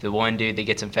the one dude that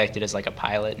gets infected is like a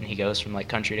pilot, and he goes from like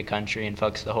country to country and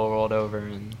fucks the whole world over.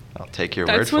 And I'll take your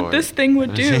word for it. That's what this thing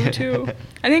would do too.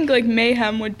 I think like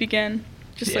mayhem would begin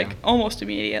just like almost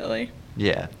immediately.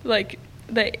 Yeah. Like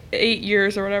the 8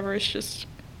 years or whatever is just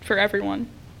for everyone.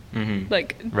 Mm-hmm.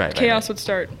 Like chaos would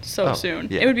start so soon.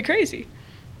 Yeah. It would be crazy.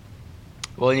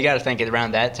 Well, you got to think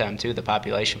around that time too, the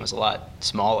population was a lot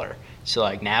smaller. So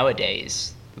like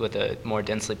nowadays, with a more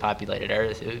densely populated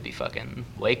Earth, it would be fucking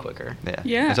way quicker.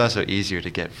 Yeah. It's also easier to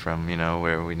get from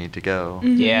where we need to go.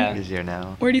 Mm-hmm. Yeah. Easier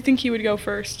now. Where do you think he would go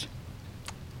first?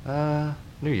 New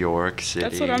York City.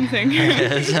 That's what I'm thinking. I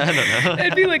don't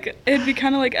know. it'd be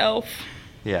kind of like Elf.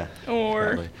 Yeah. Or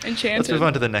probably. Enchanted. Let's move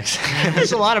on to the next.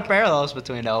 There's a lot of parallels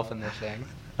between Elf and this thing.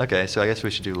 Okay, so I guess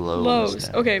we should do lows.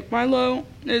 Now. Okay, my low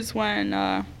is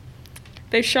when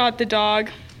they shot the dog,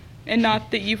 and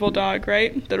not the evil dog,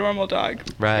 right? The normal dog.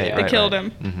 Right. They killed him.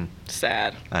 Mm-hmm.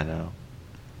 Sad. I know.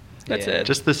 That's it.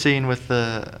 Just the scene with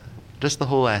just the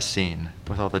whole ass scene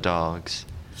with all the dogs.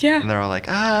 Yeah. And they're all like,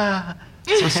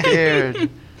 so scared.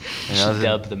 Should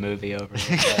dub the movie over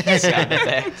with that sound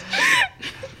effect.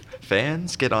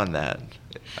 Fans, get on that.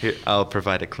 Here, I'll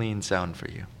provide a clean sound for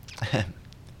you.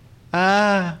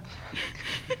 Nice.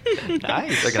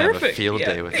 They're going to have a field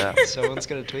day with that. Someone's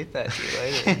going to tweet that to you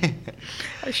later.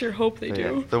 I sure hope they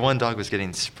do. The one dog was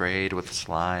getting sprayed with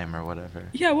slime or whatever.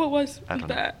 Yeah, what was that?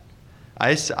 Know.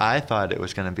 I thought it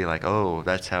was going to be like, oh,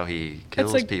 that's how he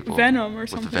kills that's like people. Venom or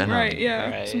something, venom. right?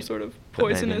 Yeah, right. Some sort of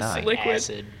poisonous liquid.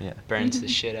 Acid burns the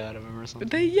shit out of him or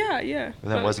something. Yeah. But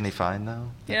then wasn't he fine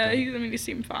though? Yeah, he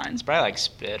seemed fine. It's probably like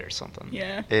spit or something.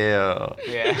 Yeah. Ew.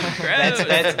 Yeah.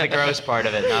 that's the gross part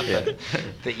of it, not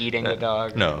the eating the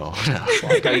dog. No.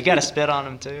 Like, oh, you got to spit on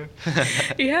him too.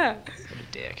 Yeah. What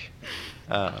a dick.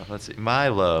 Let's see. My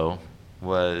low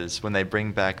was when they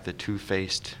bring back the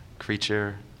two-faced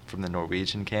creature from the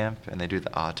Norwegian camp, and they do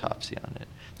the autopsy on it.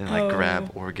 Then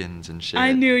grab organs and shit.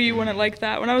 I knew you wouldn't like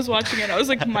that. When I was watching it, I was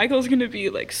like, Michael's gonna be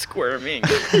like squirming.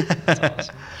 That's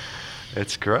awesome.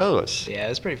 It's gross. Yeah,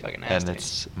 it's pretty fucking nasty. And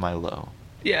it's my low.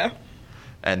 Yeah.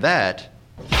 And that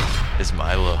is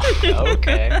my low.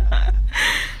 Okay.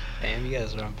 Damn, you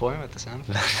guys are on point with the sound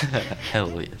effects.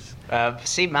 Hell yes.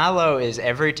 See, my low is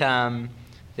every time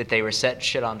that they were setting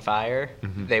shit on fire,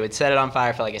 they would set it on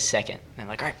fire for like a second. And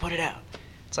like, all right, put it out.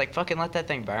 It's like, fucking let that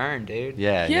thing burn, dude.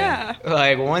 Yeah.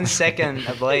 Like, 1 second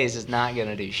ablaze is not going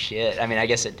to do shit. I mean, I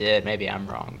guess it did. Maybe I'm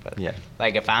wrong. But,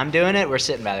 like, if I'm doing it, we're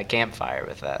sitting by the campfire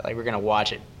with that. Like, we're going to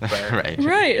watch it burn.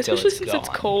 Right, especially since it's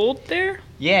cold there.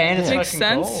 Yeah, and it's makes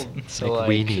fucking sense. cold. So, like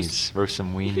weenies. Roast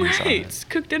some weenies on it. Right, it's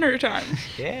cook dinner time.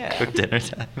 Yeah. Cook dinner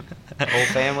time. Whole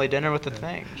family dinner with the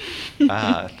thing.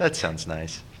 That sounds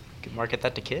nice. Could market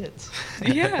that to kids.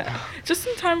 Yeah, just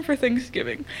in time for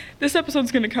Thanksgiving. This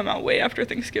episode's going to come out way after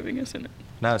Thanksgiving, isn't it?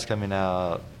 No, it's coming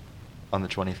out on the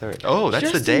 23rd. Oh,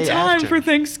 that's just the day after. Just in time after. for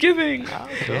Thanksgiving. Oh,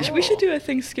 cool. We should do a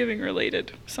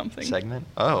Thanksgiving-related something. Segment?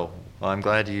 Oh, well, I'm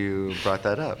glad you brought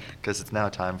that up, because it's now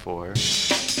time for our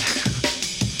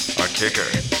kicker.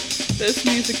 This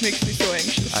music makes me so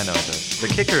anxious. I know it does. The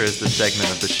kicker is the segment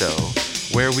of the show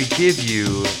where we give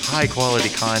you high-quality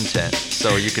content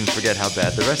so you can forget how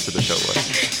bad the rest of the show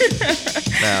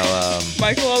was. Now,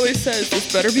 Michael always says,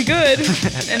 this better be good,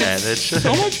 and it's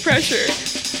so much pressure.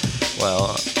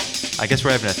 Well, I guess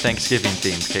we're having a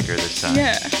Thanksgiving-themed kicker this time.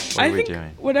 Yeah. What are we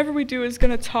doing? Whatever we do is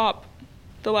going to top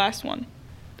the last one,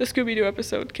 the Scooby-Doo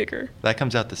episode kicker. That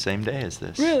comes out the same day as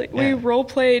this. Really? Yeah. We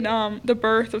role-played the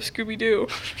birth of Scooby-Doo.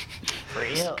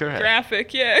 Real? Correct.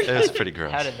 Graphic, yeah. It was pretty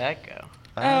gross. How did that go?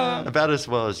 About as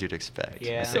well as you'd expect.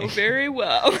 Yeah. So very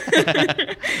well.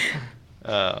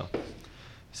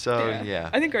 So, yeah.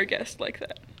 I think our guests like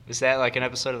that. Was that like an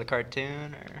episode of the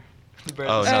cartoon, or?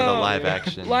 Oh, no, the live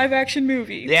action. Live action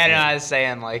movie. Yeah, no, I was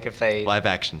saying, like, if they... Live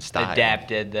action style.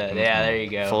 Adapted the... Yeah, there you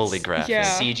go. Fully graphic. Yeah.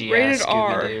 CGI, Rated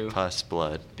R. Scooby-Doo. Pus,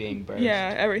 blood. Being birds.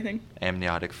 Yeah, everything.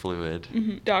 Amniotic fluid.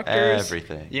 Doctors.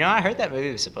 Everything. You know, I heard that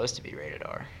movie was supposed to be rated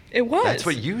R. It was. That's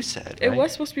what you said, right? It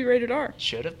was supposed to be rated R.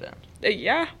 Should have been.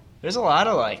 Yeah, There's a lot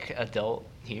of, like, adult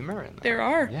humor in there. there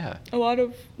are. Yeah. A lot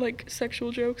of, like,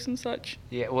 sexual jokes and such.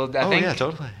 Yeah, well, I think... yeah,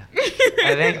 totally.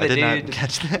 I think the I did dude... not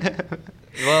catch that.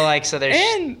 Well, like, so there's...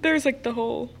 And there's, like, the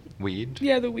whole... Weed?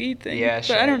 Yeah, the weed thing. Yeah,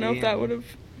 but I don't know Shaggy if that and- would have...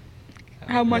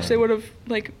 How much they would have,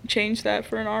 like, changed that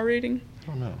for an R rating. I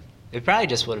don't know. It probably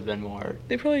just would have been more...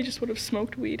 They probably just would have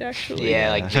smoked weed, actually. Yeah,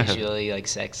 like, visually, like,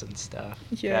 sex and stuff.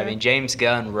 Yeah. But, I mean, James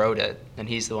Gunn wrote it, and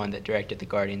he's the one that directed the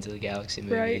Guardians of the Galaxy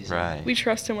movies. Right. We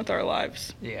trust him with our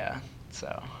lives. Yeah,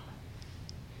 so...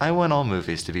 I want all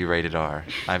movies to be rated R,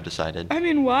 I've decided. I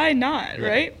mean, why not, Yeah.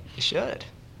 right? You should.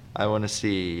 I want to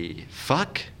see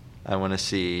fuck. I want to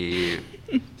see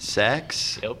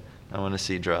sex. Yep. I want to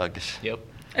see drugs. Yep.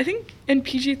 I think in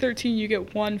PG-13 you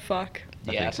get one fuck.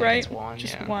 I Yeah, I think think so. Right? it's one.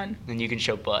 Just yeah. one. And you can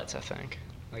show butts, I think.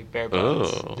 Like bare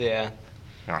butts. Oh. Yeah.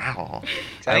 Wow. I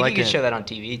think like you can it. show that on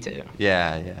TV, too.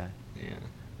 Yeah. Yeah.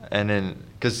 And then,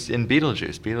 because in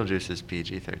Beetlejuice is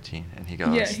PG-13, and he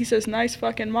goes. Yeah, he says, nice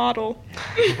fucking model.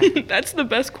 Yeah. That's the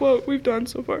best quote we've done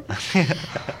so far.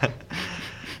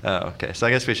 Oh, okay. So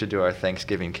I guess we should do our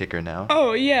Thanksgiving kicker now.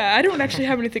 Oh, yeah, I don't actually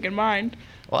have anything in mind.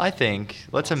 Well, I think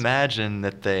let's imagine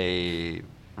that they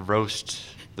roast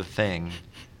the thing,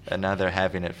 and now they're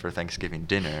having it for Thanksgiving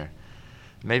dinner.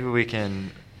 Maybe we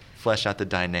can flesh out the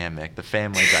dynamic, the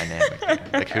family dynamic.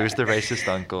 Like, who's the racist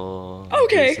uncle?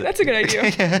 Okay, Who's the- that's a good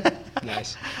idea.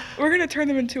 Nice. We're going to turn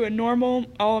them into a normal,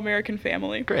 all-American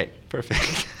family. Great,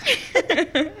 perfect.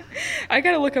 I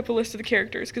got to look up a list of the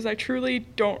characters because I truly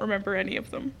don't remember any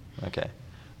of them. Okay.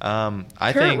 I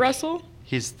Kurt think Russell?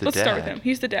 he's the Let's dad. start with him.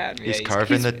 He's the dad. Yeah, He's he's-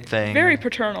 carving He's the thing. very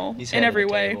paternal He's in head of every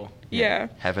the way. table. Yeah.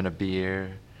 Having a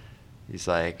beer. He's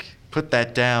like, put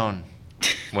that down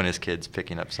when his kid's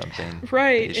picking up something.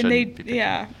 Right, he and shouldn't they, be picking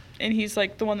yeah, up. and he's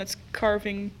like the one that's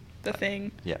carving the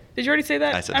thing. Yeah. Did you already say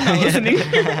that? I said I'm not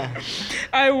that. listening.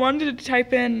 I wanted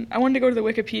to go to the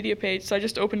Wikipedia page, so I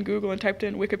just opened Google and typed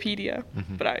in Wikipedia,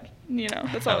 Mhm. but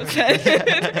that's all it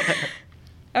said.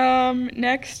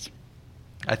 Next,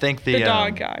 I think the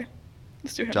dog guy.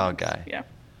 Let's do him. dog next. guy. Yeah.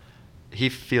 He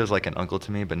feels like an uncle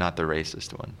to me, but not the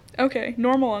racist one. Okay,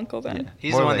 normal uncle then. Yeah.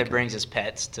 He's More the one like that brings his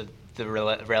pets to the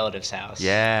relative's house.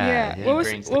 Yeah. Yeah. What was,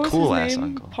 Brings what the was cool his ass name?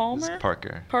 uncle. Palmer? It's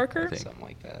Parker. Parker? I think. Something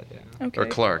like that, yeah. Okay. Or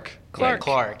Clark. Clark. Yeah,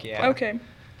 Clark, yeah. Okay.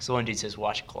 So one dude says,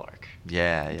 watch Clark.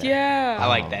 Yeah. Yeah. I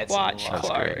like that scene a Watch lot. That's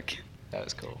Clark. great. That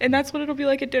was cool. And that's what it'll be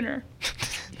like at dinner.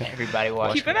 Everybody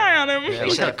watch Keep an Clark. eye on him. Yeah, Make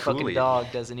look sure how that cool fucking he is.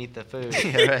 dog doesn't eat the food.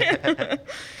 Yeah, right.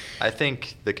 I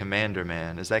think the commander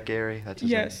man, is that Gary? That's his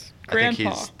Yes. name? Grandpa. I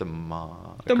think he's the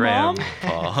mom. The mom?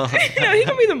 Grandpa. No, he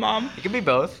can be the mom. It could be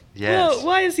both. Yes. Well,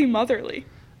 why is he motherly?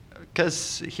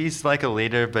 Because he's like a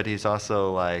leader, but he's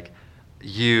also like,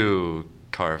 you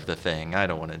carve the thing. I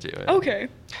don't want to do it. Okay.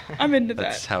 I'm into that.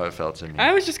 That's how it felt to me.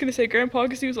 I was just going to say grandpa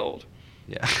because he was old.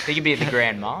 Yeah. He could be the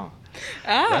grandma.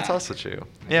 Ah. That's also true.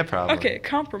 Yeah, probably. Okay,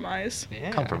 compromise.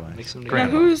 Yeah. Compromise. Mix them Now,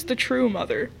 Grandma. together. who's the true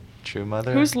mother? True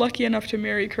mother. Who's lucky enough to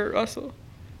marry Kurt Russell?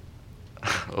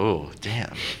 Oh,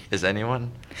 damn. Is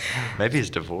anyone? Maybe he's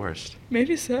divorced.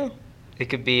 Maybe so. It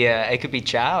could be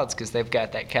Childs because they've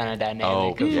got that kind of dynamic.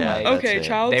 Oh, of yeah, like, that's Okay, it.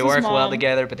 Child's they his work mom. well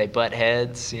together, but they butt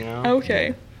heads. You know.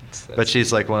 Okay. But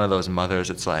she's like one of those mothers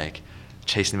that's like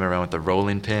chasing him around with the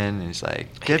rolling pin, and he's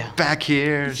like, "Get Yeah. back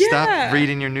here! Yeah. Stop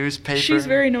reading your newspaper." She's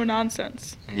very no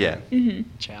nonsense. Yeah. Mm-hmm.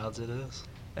 Childs it is.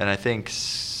 And I think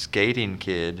Skating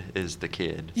Kid is the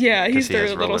kid. Yeah, 'cause he's he their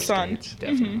has little roller son. skates.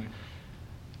 Definitely. Mhm.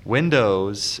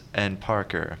 Windows and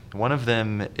Parker. One of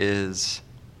them is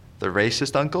the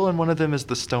racist uncle, and one of them is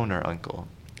the stoner uncle.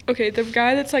 Okay, the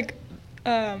guy that's like,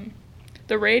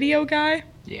 the radio guy.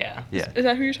 Yeah. Yeah. Is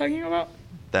that who you're talking about?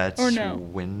 That's Or no?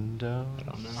 Windows. I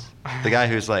don't know. The guy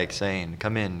who's like saying,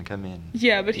 "Come in, come in."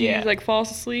 Yeah, but he Yeah. like falls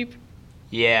asleep.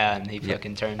 Yeah, and he Yeah.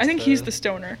 fucking turns. I think he's the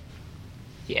stoner.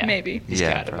 Yeah. maybe. He's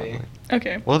yeah, gotta probably. be.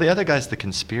 Okay. Well, the other guy's the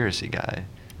conspiracy guy.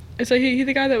 Is like he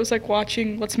the guy that was like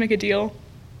watching Let's Make a Deal?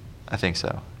 I think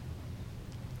so.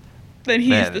 Then he's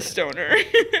Man. the stoner.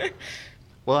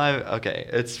 Well, okay,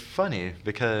 it's funny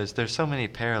because there's so many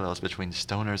parallels between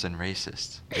stoners and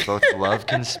racists. They both love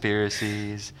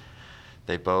conspiracies.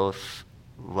 They both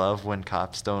love when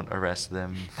cops don't arrest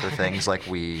them for things like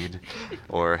weed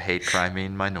or hate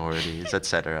criming minorities,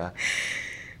 etc.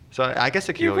 So I guess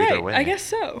it could You're go either right. way. I guess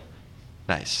so.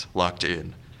 Nice, locked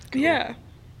in. Cool. Yeah.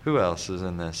 Who else is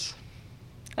in this?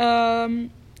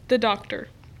 The doctor.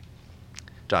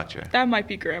 Doctor. That might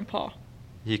be Grandpa.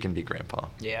 He can be Grandpa.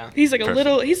 Yeah. He's like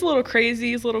Perfect. he's a little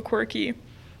crazy, he's a little quirky.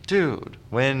 Dude,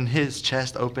 when his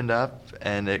chest opened up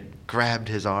and it grabbed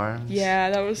his arms. Yeah,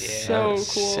 that was Yeah. so that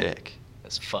was cool. Sick.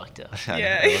 That's fucked up. I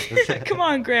Yeah. know. Come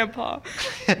on, Grandpa.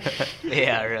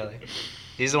 Yeah, really.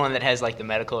 He's the one that has like the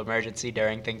medical emergency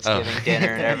during Thanksgiving dinner,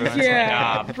 and everyone's Yeah, like,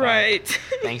 "Ah, fuck. right.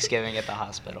 Thanksgiving at the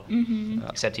hospital." Mhm.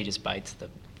 Except he just bites the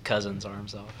cousin's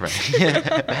arms off.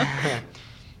 Right.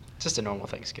 Just a normal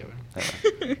Thanksgiving.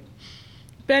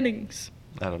 Bennings.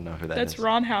 I don't know who that is. That's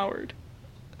Ron Howard,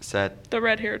 Is that the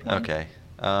red-haired one. okay?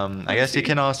 I guess he see.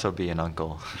 can also be an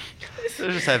uncle.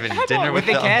 They're just having How dinner about with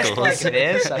With the cast uncles. like it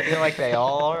is, I feel like they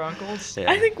all are uncles. Yeah.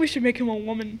 I think we should make him a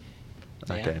woman.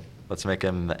 Okay, let's make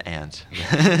him the aunt.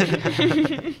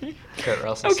 Kurt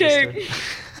Russell's Okay.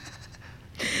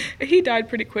 sister. He died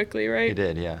pretty quickly, right? He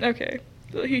did, yeah. Okay.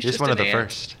 So he's Just just one of an the ant.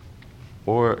 first,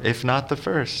 or if not the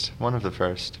first, one of the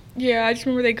first. Yeah, I just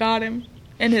remember they got him,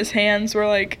 and his hands were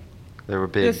like There were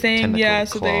big thing, tentacle yeah,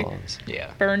 so they- claws.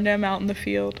 Yeah. burned him out in the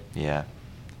field. Yeah,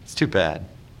 it's too bad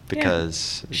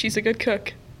because She's a good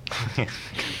cook.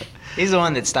 He's the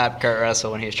one that stopped Kurt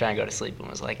Russell when he was trying to go to sleep and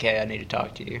was like, "Hey, I need to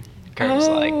talk to you." Kurt was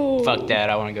like, Oh. "Fuck that,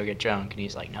 I want to go get drunk," and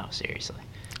he's like, "No, seriously."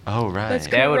 Oh right. That's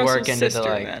That would Russell's work into the sister,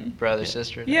 like then. brother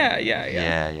sister. thing. Yeah.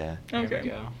 Yeah. There Okay.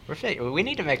 we go. We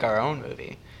need to make our own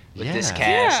movie with this Yeah.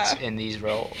 cast Yeah. in these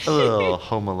roles. A little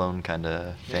Home Alone kind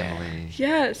of family.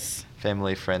 Yes.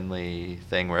 Family friendly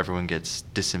thing where everyone gets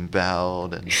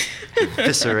disemboweled and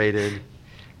eviscerated.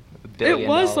 $1 billion. It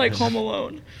was like Home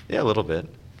Alone. Yeah, a little bit.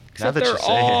 Except now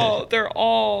that they're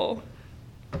all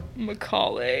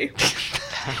Macaulay.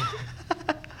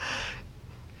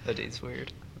 That dude's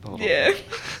weird. Oh. Yeah.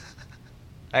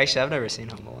 Actually, I've never seen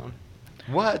Home Alone.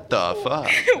 What the fuck?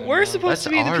 We're supposed That's to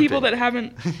be the our people bit. that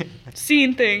haven't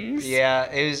seen things. Yeah,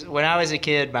 it was when I was a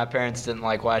kid. My parents didn't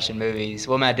like watching movies.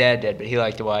 Well, my dad did, but he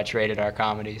liked to watch rated R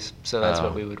comedies, so that's Oh.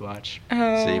 what we would watch.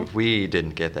 Oh. See, we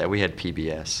didn't get that. We had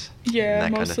PBS. and Yeah,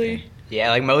 that mostly. Kind of thing. Yeah,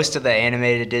 like most of the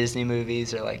animated Disney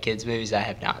movies or like kids movies, I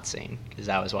have not seen because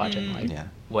I was watching like Yeah.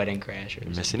 Wedding Crashers.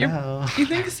 You're missing You're- out. You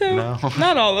think so? No.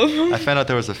 Not all of them. I found out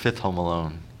there was a fifth Home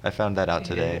Alone. I found that out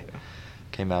today. Yeah.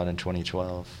 Came out in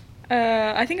 2012.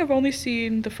 I think I've only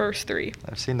seen the first 3.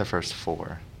 I've seen the first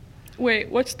 4. Wait,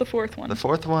 what's the fourth one? The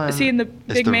fourth one. Is he in the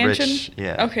is big the mansion? Rich,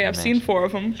 yeah. Okay, the I've seen mansion. 4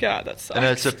 of them. God, that sucks. I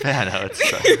know it's a I know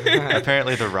it's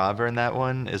apparently the robber in that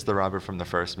one is the robber from the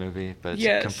first movie, but it's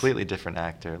Yes. a completely different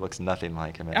actor. Looks nothing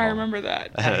like him at all. I remember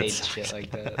that. I hate It's- shit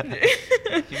like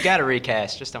that. You've got to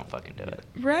recast, just don't fucking do it.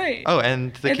 Right. Oh,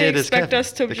 and the and kid they is expect Kevin.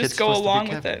 us to The just kid's go supposed to be along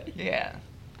with Kevin. it. Yeah.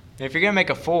 If you're gonna make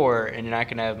a 4 and you're not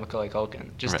gonna have Macaulay Culkin,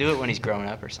 just Right. do it when he's grown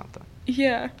up or something.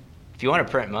 Yeah. If you want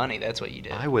to print money, that's what you do.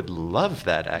 I would love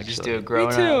that You actually. just do a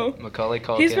grown too. up Macaulay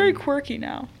Culkin. He's very quirky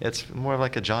now. It's more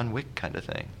like a John Wick kind of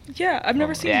thing. Yeah, I've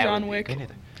never Oh, seen yeah, it John would be Wick. Me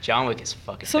neither. John Wick is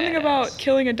fucking Something badass. about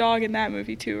killing a dog in that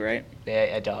movie too, right? Yeah,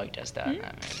 a dog does die in Hmm?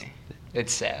 that movie.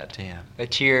 It's sad. Damn. A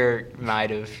tear might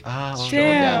have Oh, rolled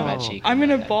down my Damn. cheek. I'm when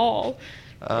gonna that bawl.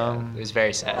 happened. Yeah, it was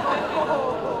very sad.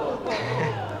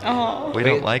 Oh. We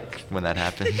don't like when that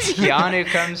happens. Keanu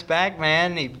comes back,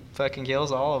 man. He fucking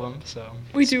kills all of them. So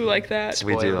We do like that.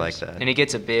 We do spoilers. like that. And he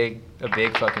gets a big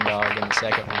fucking dog in the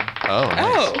second one Oh, nice.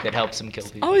 Oh. that helps him kill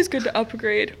people. Always good to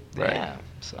upgrade. Right. Yeah.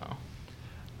 So.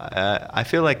 I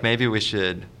feel like maybe we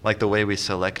should, like the way we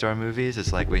select our movies,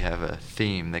 it's like we have a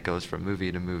theme that goes from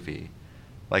movie to movie.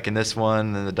 Like in this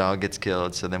one, then the dog gets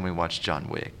killed, so then we watch John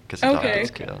Wick because the dog Okay.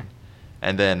 gets killed.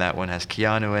 And then that one has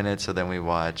Keanu in it, so then we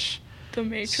watch The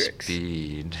Matrix.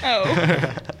 Speed. Oh.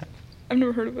 I've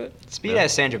never heard of it. Speed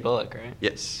has Sandra Bullock, right?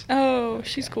 Yes. Oh,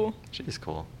 she's Okay. cool. She's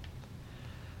cool.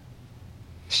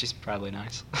 She's probably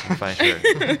nice. Invite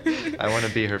her. I want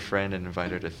to be her friend and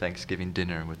invite her to Thanksgiving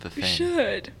dinner with the We thing.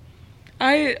 should.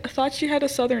 I thought she had a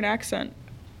southern accent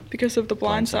because of The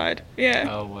Blind Blind Side. Side. Yeah.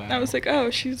 Oh, wow. I was like,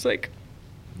 oh, she's like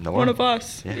Norm? one of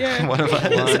us. Yeah. One of us.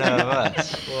 One of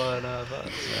us. One of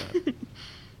us.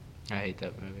 I hate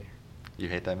that movie. You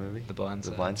hate that movie? The Blind The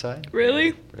Side. Blind Side?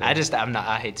 Really? I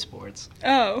hate sports.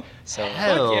 Oh. So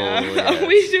Hell Fuck yeah. yes.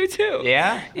 We do too.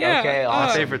 Yeah? Yeah. Okay, Oh. My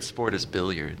awesome. favorite sport is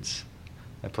billiards.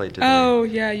 I played today. Oh,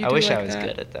 yeah, you I do wish like I was that.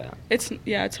 good at that. It's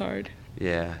it's hard.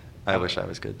 Yeah, I wish I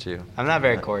was good too. I'm not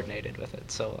very But coordinated with it,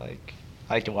 so like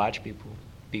I like to watch people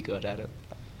be good at it.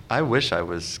 I wish I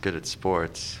was good at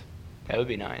sports. That would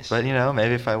be nice. But you know,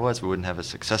 maybe if I was, we wouldn't have a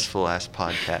successful ass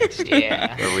podcast.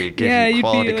 Yeah. Where we give Yeah, you you'd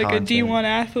quality be like content. a D1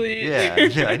 athlete.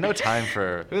 Yeah, no time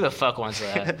for. Who the fuck wants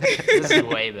that? This is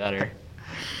way better.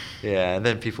 Yeah, and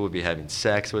then people would be having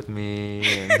sex with me,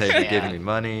 and they'd be Yeah. giving me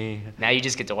money. Now you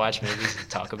just get to watch movies and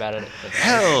talk about it.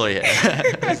 Hell yeah!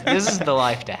 This is the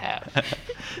life to have.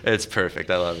 It's perfect.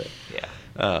 I love it.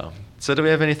 Yeah. So do we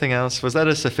have anything else? Was that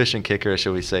a sufficient kicker, or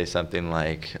should we say something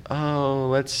like, oh,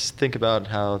 let's think about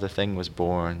how the thing was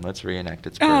born. Let's reenact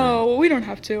its birth. Oh, well, we don't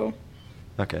have to.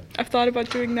 Okay. I've thought about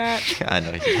doing that. I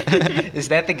know. Is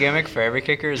that the gimmick for every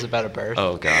kicker? Is about a birth?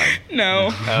 Oh, God. No.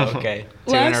 Oh, okay.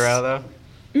 2 in a row, though?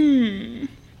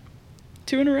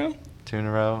 2 in a row? 2 in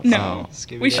a row? No,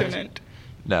 Oh. we shouldn't.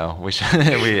 No, we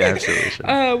shouldn't. We absolutely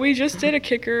shouldn't. We just did a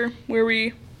kicker where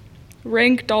we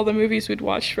ranked all the movies we'd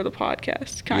watched for the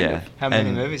podcast, kind of. How many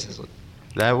And movies is it?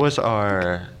 That was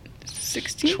our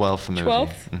 16th? 12th movie.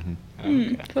 12th?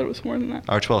 Mm-hmm. I thought it was more than that.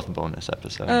 Our 12th bonus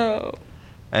episode. Oh.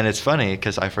 And it's funny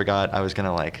because I forgot I was going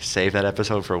to like save that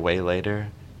episode for way later,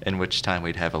 in which time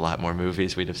we'd have a lot more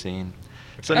movies we'd have seen.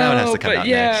 So now it has to come out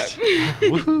next.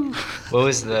 Woohoo! What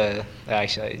was the...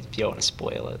 Actually, if you don't want to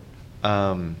spoil it.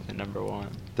 The number one.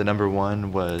 The number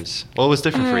one was... Well, it was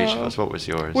different for each of us. What was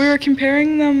yours? We were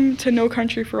comparing them to No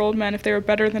Country for Old Men, if they were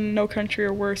better than No Country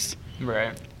or worse.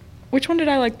 Right. Which one did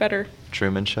I like better?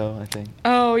 Truman Show, I think.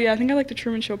 Oh, yeah, I think I like The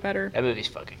Truman Show better. That movie's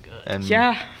fucking good. And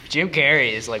Yeah. Jim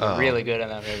Carrey is like Oh. really good in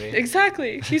that movie.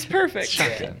 Exactly. He's perfect.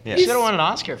 Shocking. Yeah. He should have won an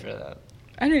Oscar for that.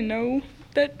 I didn't know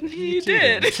that he You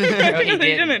did. didn't. No, he He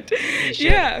didn't. didn't. He should.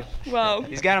 Yeah, well.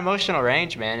 He's got emotional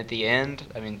range, man. At the end,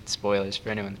 I mean, spoilers for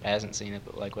anyone that hasn't seen it,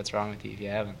 but like, what's wrong with you if you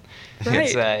haven't?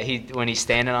 Right. It's when he's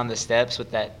standing on the steps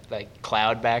with that like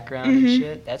cloud background and Mhm.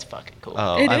 shit. That's fucking cool.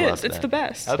 Oh, It I is. love It's that. the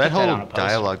best. I'll That put that on whole a poster.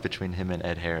 dialogue between him and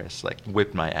Ed Harris like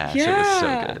whipped my ass. It was so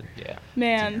Yeah. good. Yeah.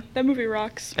 Man, that movie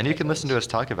rocks. And you can listen to us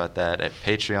talk about that at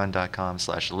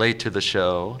patreon.com/late to the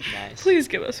show. Nice. Please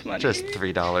give us money. Just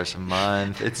 $3 a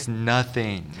month. It's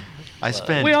nothing. I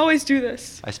spent We always do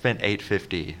this. I spent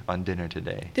 $8.50 on dinner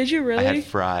today. Did you really? I had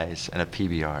fries and a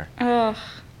PBR. Ugh,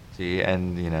 See,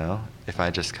 and if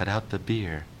I just cut out the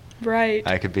beer, right.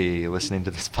 I could be listening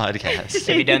to this podcast.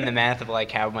 Have you done the math of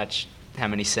like how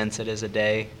many cents it is a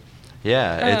day?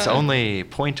 Yeah, it's Uh. only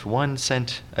 0.1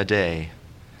 cent a day,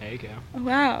 There you go.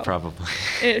 Wow. probably.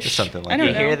 Ish. Something I like don't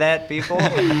You that. know. hear that, people?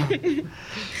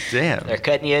 Damn. They're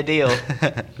cutting you a deal.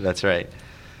 That's right.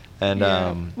 And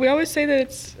Yeah. We always say that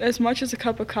it's as much as a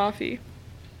cup of coffee.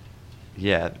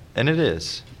 yeah, and it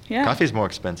is. Yeah. Coffee's more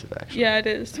expensive actually. Yeah, it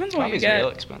is. Depends on what you Coffee's get. real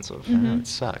expensive. I know, Mhm. it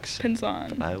sucks. Depends on.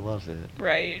 But I love it.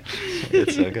 Right.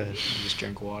 It's so good. You just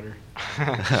drink water.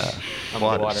 I'm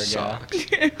Water a water sucks.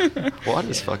 guy.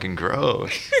 Water's Yeah. fucking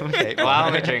gross. Okay, Well, I water.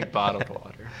 only drink bottled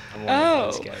water. I'm one Oh.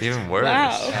 of those guys. Even worse.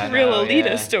 Wow. I Real know, elitist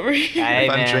yeah. story. Hey,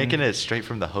 If I'm man. drinking it straight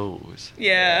from the hose.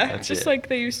 Yeah, That's just it. like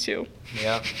they used to.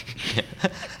 Yep. Yeah.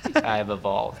 I have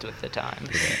evolved with the times.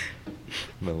 Yeah.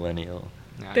 Millennial.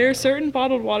 I There know. are certain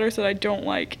bottled waters that I don't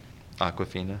like.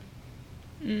 Aquafina.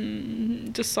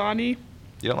 Dasani.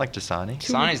 You don't like Dasani?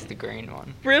 Dasani's the green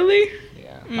one. Really?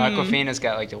 Yeah. Mm. Aquafina's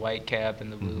got like the white cap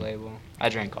and the blue Mhm. label. I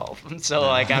drink all of them, so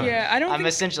like I'm. Yeah, I don't I'm think-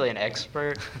 essentially an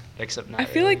expert, except not. I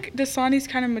feel really. like Dasani's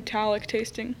kind of metallic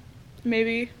tasting,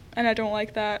 maybe, and I don't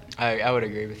like that. I would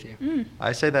agree with you. Mm.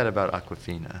 I say that about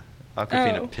Aquafina.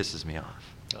 Aquafina Oh. pisses me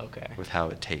off Okay. with how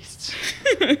it tastes.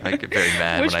 I get very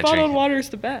mad Which when I bottled drink it. water is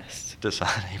the best?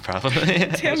 Dasani, probably. Damn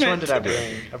Which one it. did I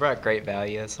bring? I brought Great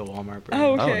Value. That's the Walmart brand.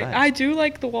 Oh, Oh, okay. nice. I do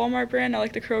like the Walmart brand. I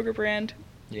like the Kroger brand.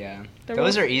 Yeah. They're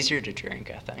Those both- are easier to drink,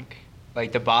 I think.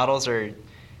 Like the bottles are,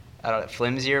 I don't know,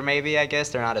 flimsier maybe. I guess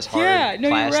they're not as hard. Yeah, no,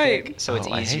 you're plastic, right. So it's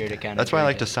Oh, I hate easier to that. kind of. That's why I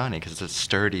like Dasani, because it's a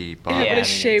sturdy bottle. Yeah, Yeah, but I it's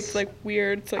mean, shaped it's- like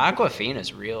weird. It's like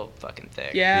Aquafina's real fucking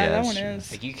thick. Yeah, Yeah, that that's one true.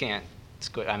 is. Like you can't.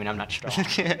 I mean, I'm not strong,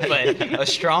 but a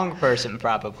strong person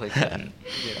probably couldn't,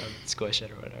 squish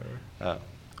it or whatever. Oh.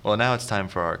 Well, now it's time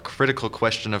for our critical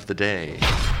question of the day.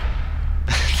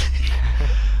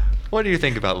 What do you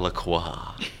think about La Croix?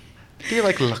 Do you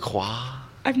like La Croix?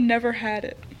 I've never had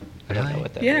it. I don't know Really?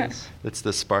 what that Yeah. is. It's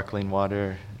the sparkling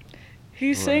water.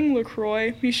 He's Right. saying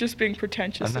LaCroix. He's just being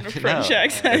pretentious I'm in a not- French no,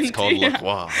 accent. it's called La Yeah.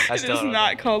 Croix. I It still is don't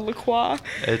not know. called La Croix.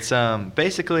 It's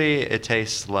basically it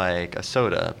tastes like a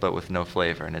soda but with no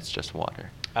flavor, and it's just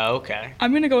water. Oh, okay.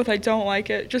 I'm gonna go with I don't like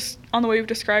it, just on the way you've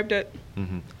described it.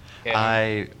 Hmm Yeah.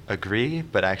 I agree,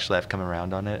 but actually I've come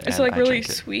around on it. It's and like I really drink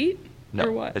it. sweet, No,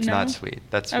 or what? it's No? not sweet.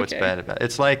 That's what's Okay. bad about it.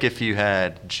 It's like if you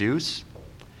had juice,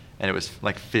 and it was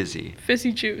like fizzy.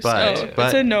 Fizzy juice. But, oh, but,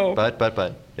 it's a no. but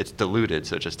it's diluted,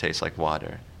 so it just tastes like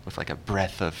water with like a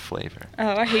breath of flavor.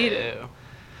 Oh, I hate it. Ew.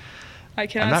 I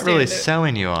cannot. I'm not really stand it.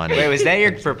 selling you on it. Wait, was that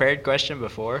your prepared question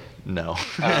before? No.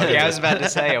 Yeah, I was about to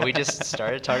say, we just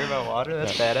started talking about water.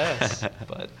 That's badass.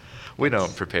 But we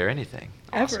don't prepare anything.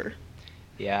 Awesome. Ever.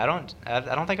 yeah, I don't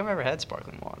think I've ever had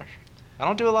sparkling water. I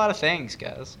don't do a lot of things,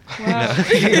 guys. Wow.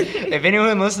 If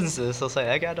anyone listens to this, they'll say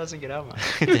that guy doesn't get out much.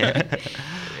 Yeah.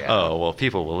 Yeah. Oh, well,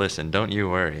 people will listen. Don't you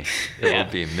worry. It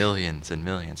will be millions and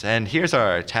millions. And here's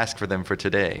our task for them for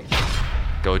today.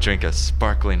 Go drink a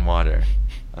sparkling water.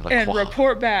 And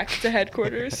report back to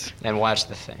headquarters. And watch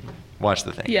the thing. Watch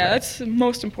the thing. Yeah, right? that's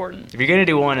most important. If you're going to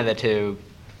do one of the two,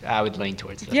 I would lean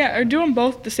towards that. Yeah, or do them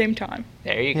both at the same time.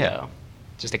 There you go.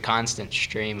 Just a constant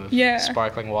stream of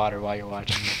sparkling water while you're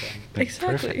watching the thing. Exactly.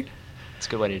 Perfect. It's a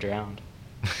good way to drown.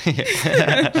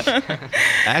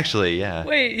 Actually, yeah.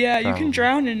 Wait, yeah, you can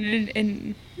drown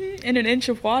in an inch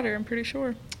of water, I'm pretty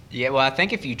sure. Yeah, well, I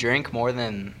think if you drink more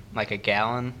than like a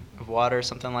gallon of water or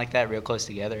something like that real close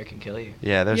together, it can kill you.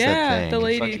 Yeah, there's that thing. The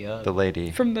lady. Fuck you up. The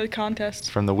lady. From the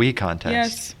contest. From the Wii contest.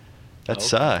 Yes. That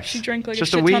sucks. She drank like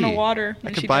just a shit Wii. ton of water. I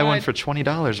and could she buy died. one for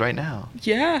 $20 right now.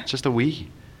 Yeah. Just a Wii.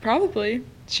 Probably.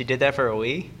 She did that for a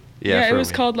Wii? Yeah, for it a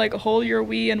was Wii. called like Hold Your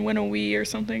Wii and Win a Wii or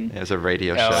something. It was a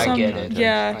radio Oh, show. I get it.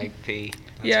 Yeah. Like pee.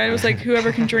 That's Yeah, it was fine. like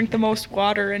whoever can drink the most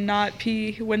water and not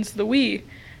pee wins the Wii.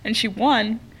 And she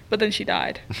won, but then she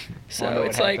died. So Wonder what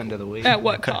it's like, happened to the Wii. at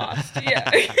what cost? Yeah.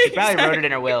 She probably wrote it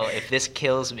in her will. If this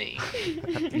kills me,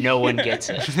 no one gets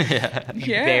it. Yeah.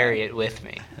 Yeah. Bury it with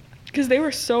me. Because they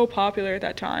were so popular at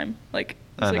that time. Like, it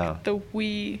was I like know. the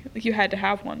Wii, like you had to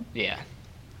have one. Yeah.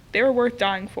 They were worth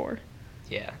dying for.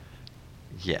 Yeah.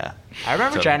 Yeah. I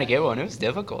remember So- trying to get one. It was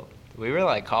difficult. We were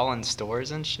like calling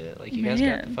stores and shit. Like, you guys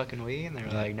got the Man. fucking Wii? And they were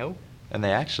like, nope. And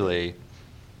they actually.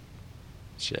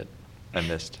 Shit. I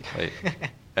missed. Wait.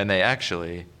 And they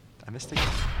actually. I missed again.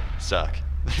 Suck.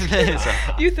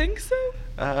 You think so?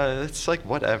 It's like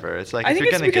whatever. It's like I if think you're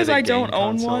it's gonna because get a I game don't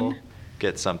own console, one.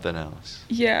 Get something else.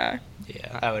 Yeah.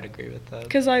 Yeah, I would agree with that.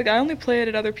 Because I only play it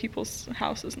at other people's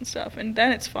houses and stuff, and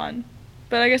then it's fun.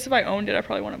 But I guess if I owned it, I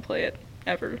probably wouldn't play it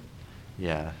ever.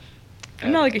 Yeah.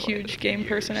 I'm not like a Played huge it game years.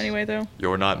 person anyway, though.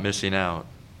 You're not missing out.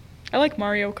 I like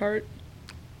Mario Kart.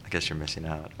 I guess you're missing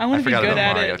out. I wanna be forgot good about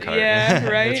at Mario it. Kart. Yeah,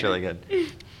 right? That's really good.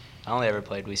 I only ever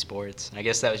played Wii Sports. I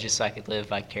guess that was just so I could live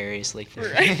vicariously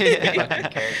through Right. the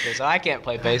fucking characters. I can't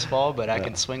play baseball, but I No.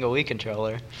 can swing a Wii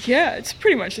controller. Yeah, it's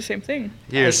pretty much the same thing.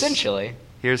 Essentially.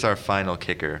 Here's our final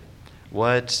kicker.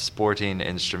 What sporting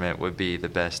instrument would be the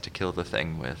best to kill the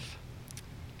thing with?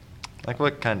 Like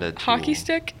what kind of tool? Hockey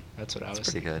stick? That's what I was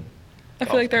That's pretty good. I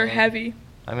feel Golf like they're club. heavy.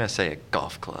 I'm gonna say a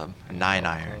golf club, a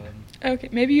 9-iron. Okay,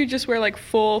 maybe you just wear like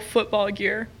full football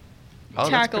gear. Oh,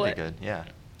 Tackle that's pretty it. good. Yeah.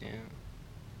 Yeah.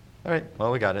 All right.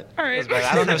 Well, we got it. All right.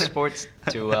 I don't know sports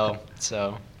too well,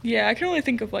 so. Yeah, I can only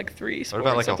think of like 3 sports. What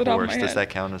about like off a the top of horse? my Does head. that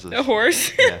count as A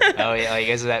horse? Yeah. Oh yeah, like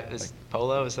is that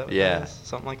polo? Is that what Yeah. that is?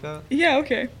 Something like that. Yeah,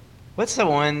 okay. What's the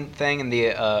one thing in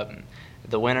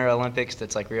the Winter Olympics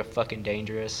that's like real fucking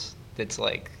dangerous? That's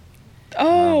like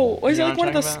Oh, was You it know like what one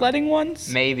I'm of the talking about? sledding ones?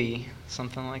 maybe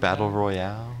something like Battle that.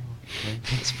 Royale.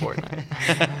 It's Fortnite.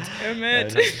 Damn I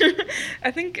it.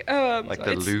 I think Like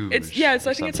the it's luge I or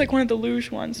think it's like something. one of the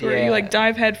luge ones where you Yeah. like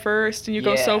dive head first and you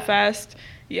go so Yeah. fast.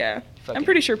 Yeah. Fucking I'm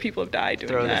pretty sure people have died doing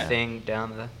Throw that. the thing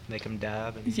down make them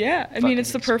dive. And Yeah, I mean fucking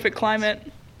it's the perfect explodes.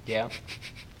 climate. Yeah.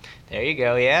 There you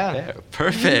go. Yeah. Yeah,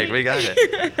 perfect. We got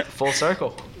it. Full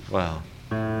circle. Well,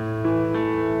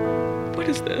 What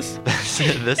is this?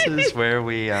 this is where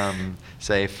we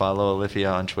say follow Olivia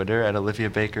on Twitter at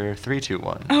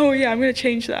OliviaBaker321. Oh yeah, I'm gonna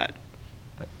change that.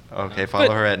 Okay, follow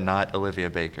But- her at not Olivia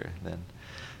Baker then.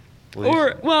 Will you-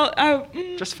 Or well,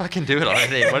 just fucking do it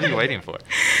already. What are you waiting for?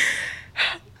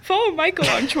 follow Michael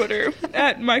on Twitter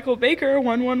at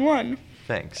MichaelBaker111.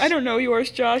 Thanks. I don't know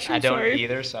yours, Josh. I'm I don't sorry.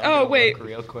 either, so I'm Oh gonna wait, look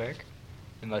real quick.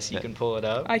 Unless you Yeah. can pull it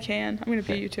up. I can. I'm gonna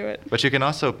beat Okay. you to it. But you can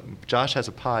also. Josh has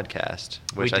a podcast,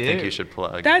 which We I think do. you should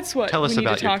plug. That's what Tell us we need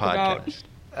about to your talk about.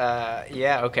 podcast.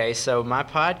 Yeah, okay. So my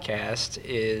podcast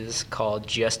is called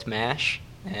Just Mash,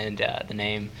 and the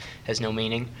name has no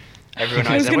meaning. Everyone I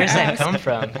always was said, where's gonna that ask. come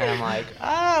from? And I'm like,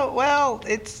 oh, well,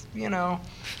 it's,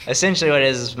 Essentially what it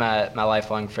is my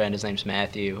lifelong friend, his name's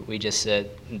Matthew. We just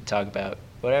sit and talk about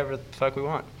whatever the fuck we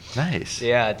want. Nice.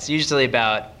 Yeah, it's usually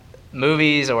about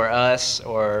movies or us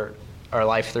or our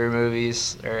life through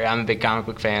movies. Or I'm a big comic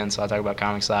book fan, so I talk about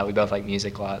comics a lot. We both like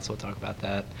music a lot, so we'll talk about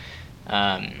that.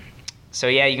 So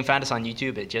yeah, you can find us on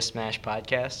YouTube at Just Smash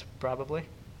Podcast, probably.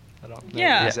 I don't know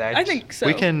Yeah, the exact- I think so.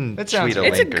 We can That sounds tweet a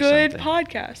It's a link or good something.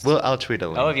 podcast. Well, I'll tweet a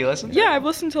link. Oh, have you listened? Yeah, I've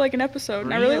listened to like an episode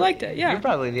and I really liked it. Yeah. You're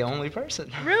probably the only person.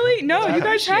 Really? No, I you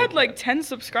guys appreciate had like that. 10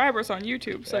 subscribers on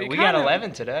YouTube, so Yeah, you we got kinda-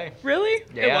 11 today. Really?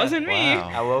 It Yeah. wasn't me.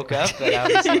 Wow. I woke up and I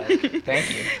was like, thank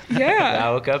you. Yeah.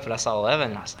 I woke up and I saw 11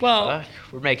 and I was like, Well, fuck,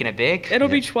 we're making it big. It'll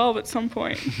be Yeah. 12 at some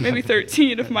point. Maybe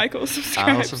 13 if Michael I'll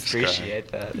subscribes. subscribe. Appreciate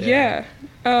that. Yeah.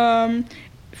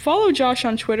 Follow Josh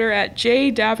on Twitter at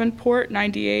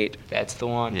jdavenport98. That's the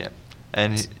one. Yeah.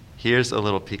 And here's a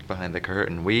little peek behind the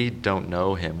curtain. We don't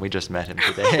know him. We just met him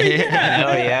today.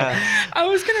 Oh yeah. I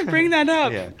was gonna bring that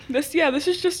up. Yeah. This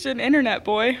is just an internet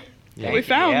boy. Yeah. We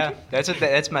found. Yeah,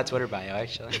 that's my Twitter bio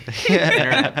actually.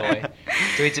 Internet boy.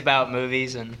 Tweets about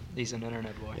movies and he's an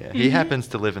internet boy. Yeah. He happens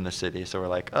to live in the city, so we're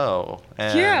like, oh.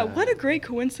 Yeah, what a great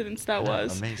coincidence that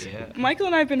was. Amazing. Yeah. Michael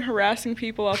and I have been harassing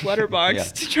people off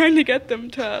Letterboxd Yeah. trying to get them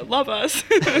to love us.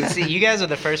 See, you guys are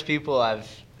the first people I've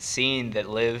seen that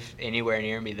live anywhere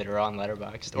near me that are on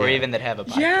Letterboxd or Yeah. even that have a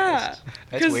podcast. Yeah,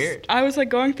 That's weird. I was like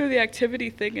going through the activity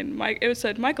thing, and it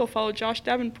said Michael followed Josh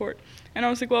Davenport, and I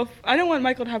was like, well, I don't want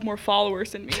Michael to have more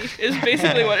followers than me. Is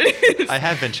basically what it is. I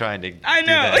have been trying to. I do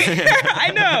know, that.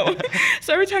 I know.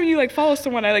 So every time you like follow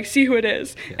someone, I like see who it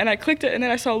is, Yeah. and I clicked it, and then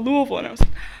I saw Louisville, and I was like,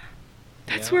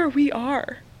 that's Yeah. where we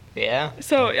are. Yeah.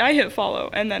 So I hit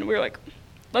follow, and then we were like,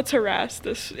 let's harass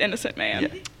this innocent man.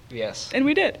 Yeah. Yes. And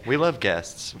we did. We love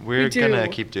guests. We're do. gonna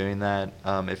keep doing that.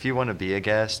 If you want to be a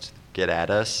guest, get at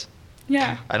us.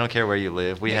 Yeah. I don't care where you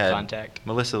live. We Make had contact.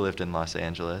 Melissa lived in Los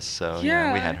Angeles, so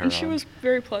Yeah, we had her and she on. was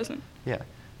very pleasant. Yeah,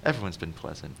 everyone's been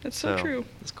pleasant. That's so true.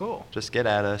 That's cool. Just get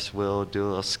at us. We'll do a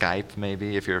little Skype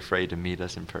maybe if you're afraid to meet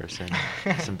us in person.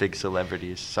 Some big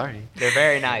celebrities. Sorry. They're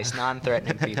very nice,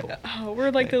 non-threatening people. Oh, we're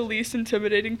like the least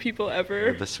intimidating people ever.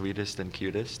 We're the sweetest and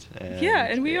cutest. And Yeah,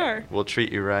 and we are. We'll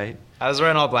treat you right. I was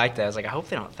wearing all black today. I was like, I hope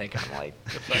they don't think I'm like a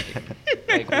fucking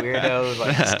like weirdo,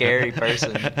 like scary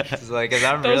person. It's like, 'cause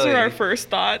I'm Those really, were our first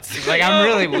thoughts. It's like I'm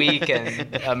really weak and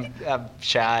I'm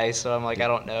shy, so I'm like I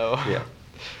don't know. Yeah.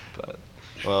 But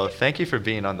Well, thank you for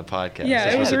being on the podcast. Yeah,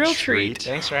 This it was a real treat. treat.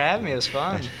 thanks for having me. It was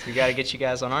fun. We got to get you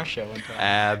guys on our show one time.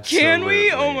 Absolutely. Can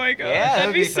we? Oh my god, Yeah,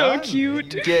 that'd be so fun.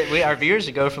 cute. Our viewers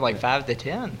would go from like 5 to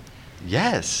 10.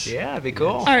 Yes. Yeah, it'd be cool.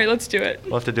 All right, let's do it.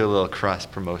 We'll have to do a little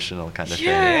cross-promotional kind of thing.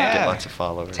 Yeah. Get lots of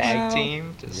followers. Tag Wow.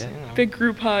 team. Just, Yeah. you know. Big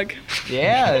group hug.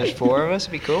 Yeah, there's 4 of us.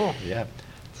 It'd be cool. Yeah.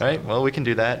 All right. Well, we can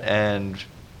do that, and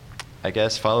I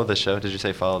guess follow the show. Did you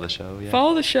say follow the show? Yeah.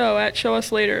 Follow the show at Show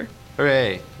Us Later.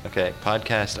 Hooray. Okay.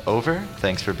 Podcast over.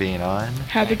 Thanks for being on,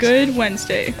 Have a good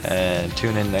Wednesday. and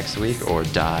tune in next week or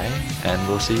die, and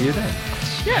we'll see you then.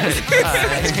 Yes.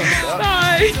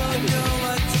 Bye. Bye.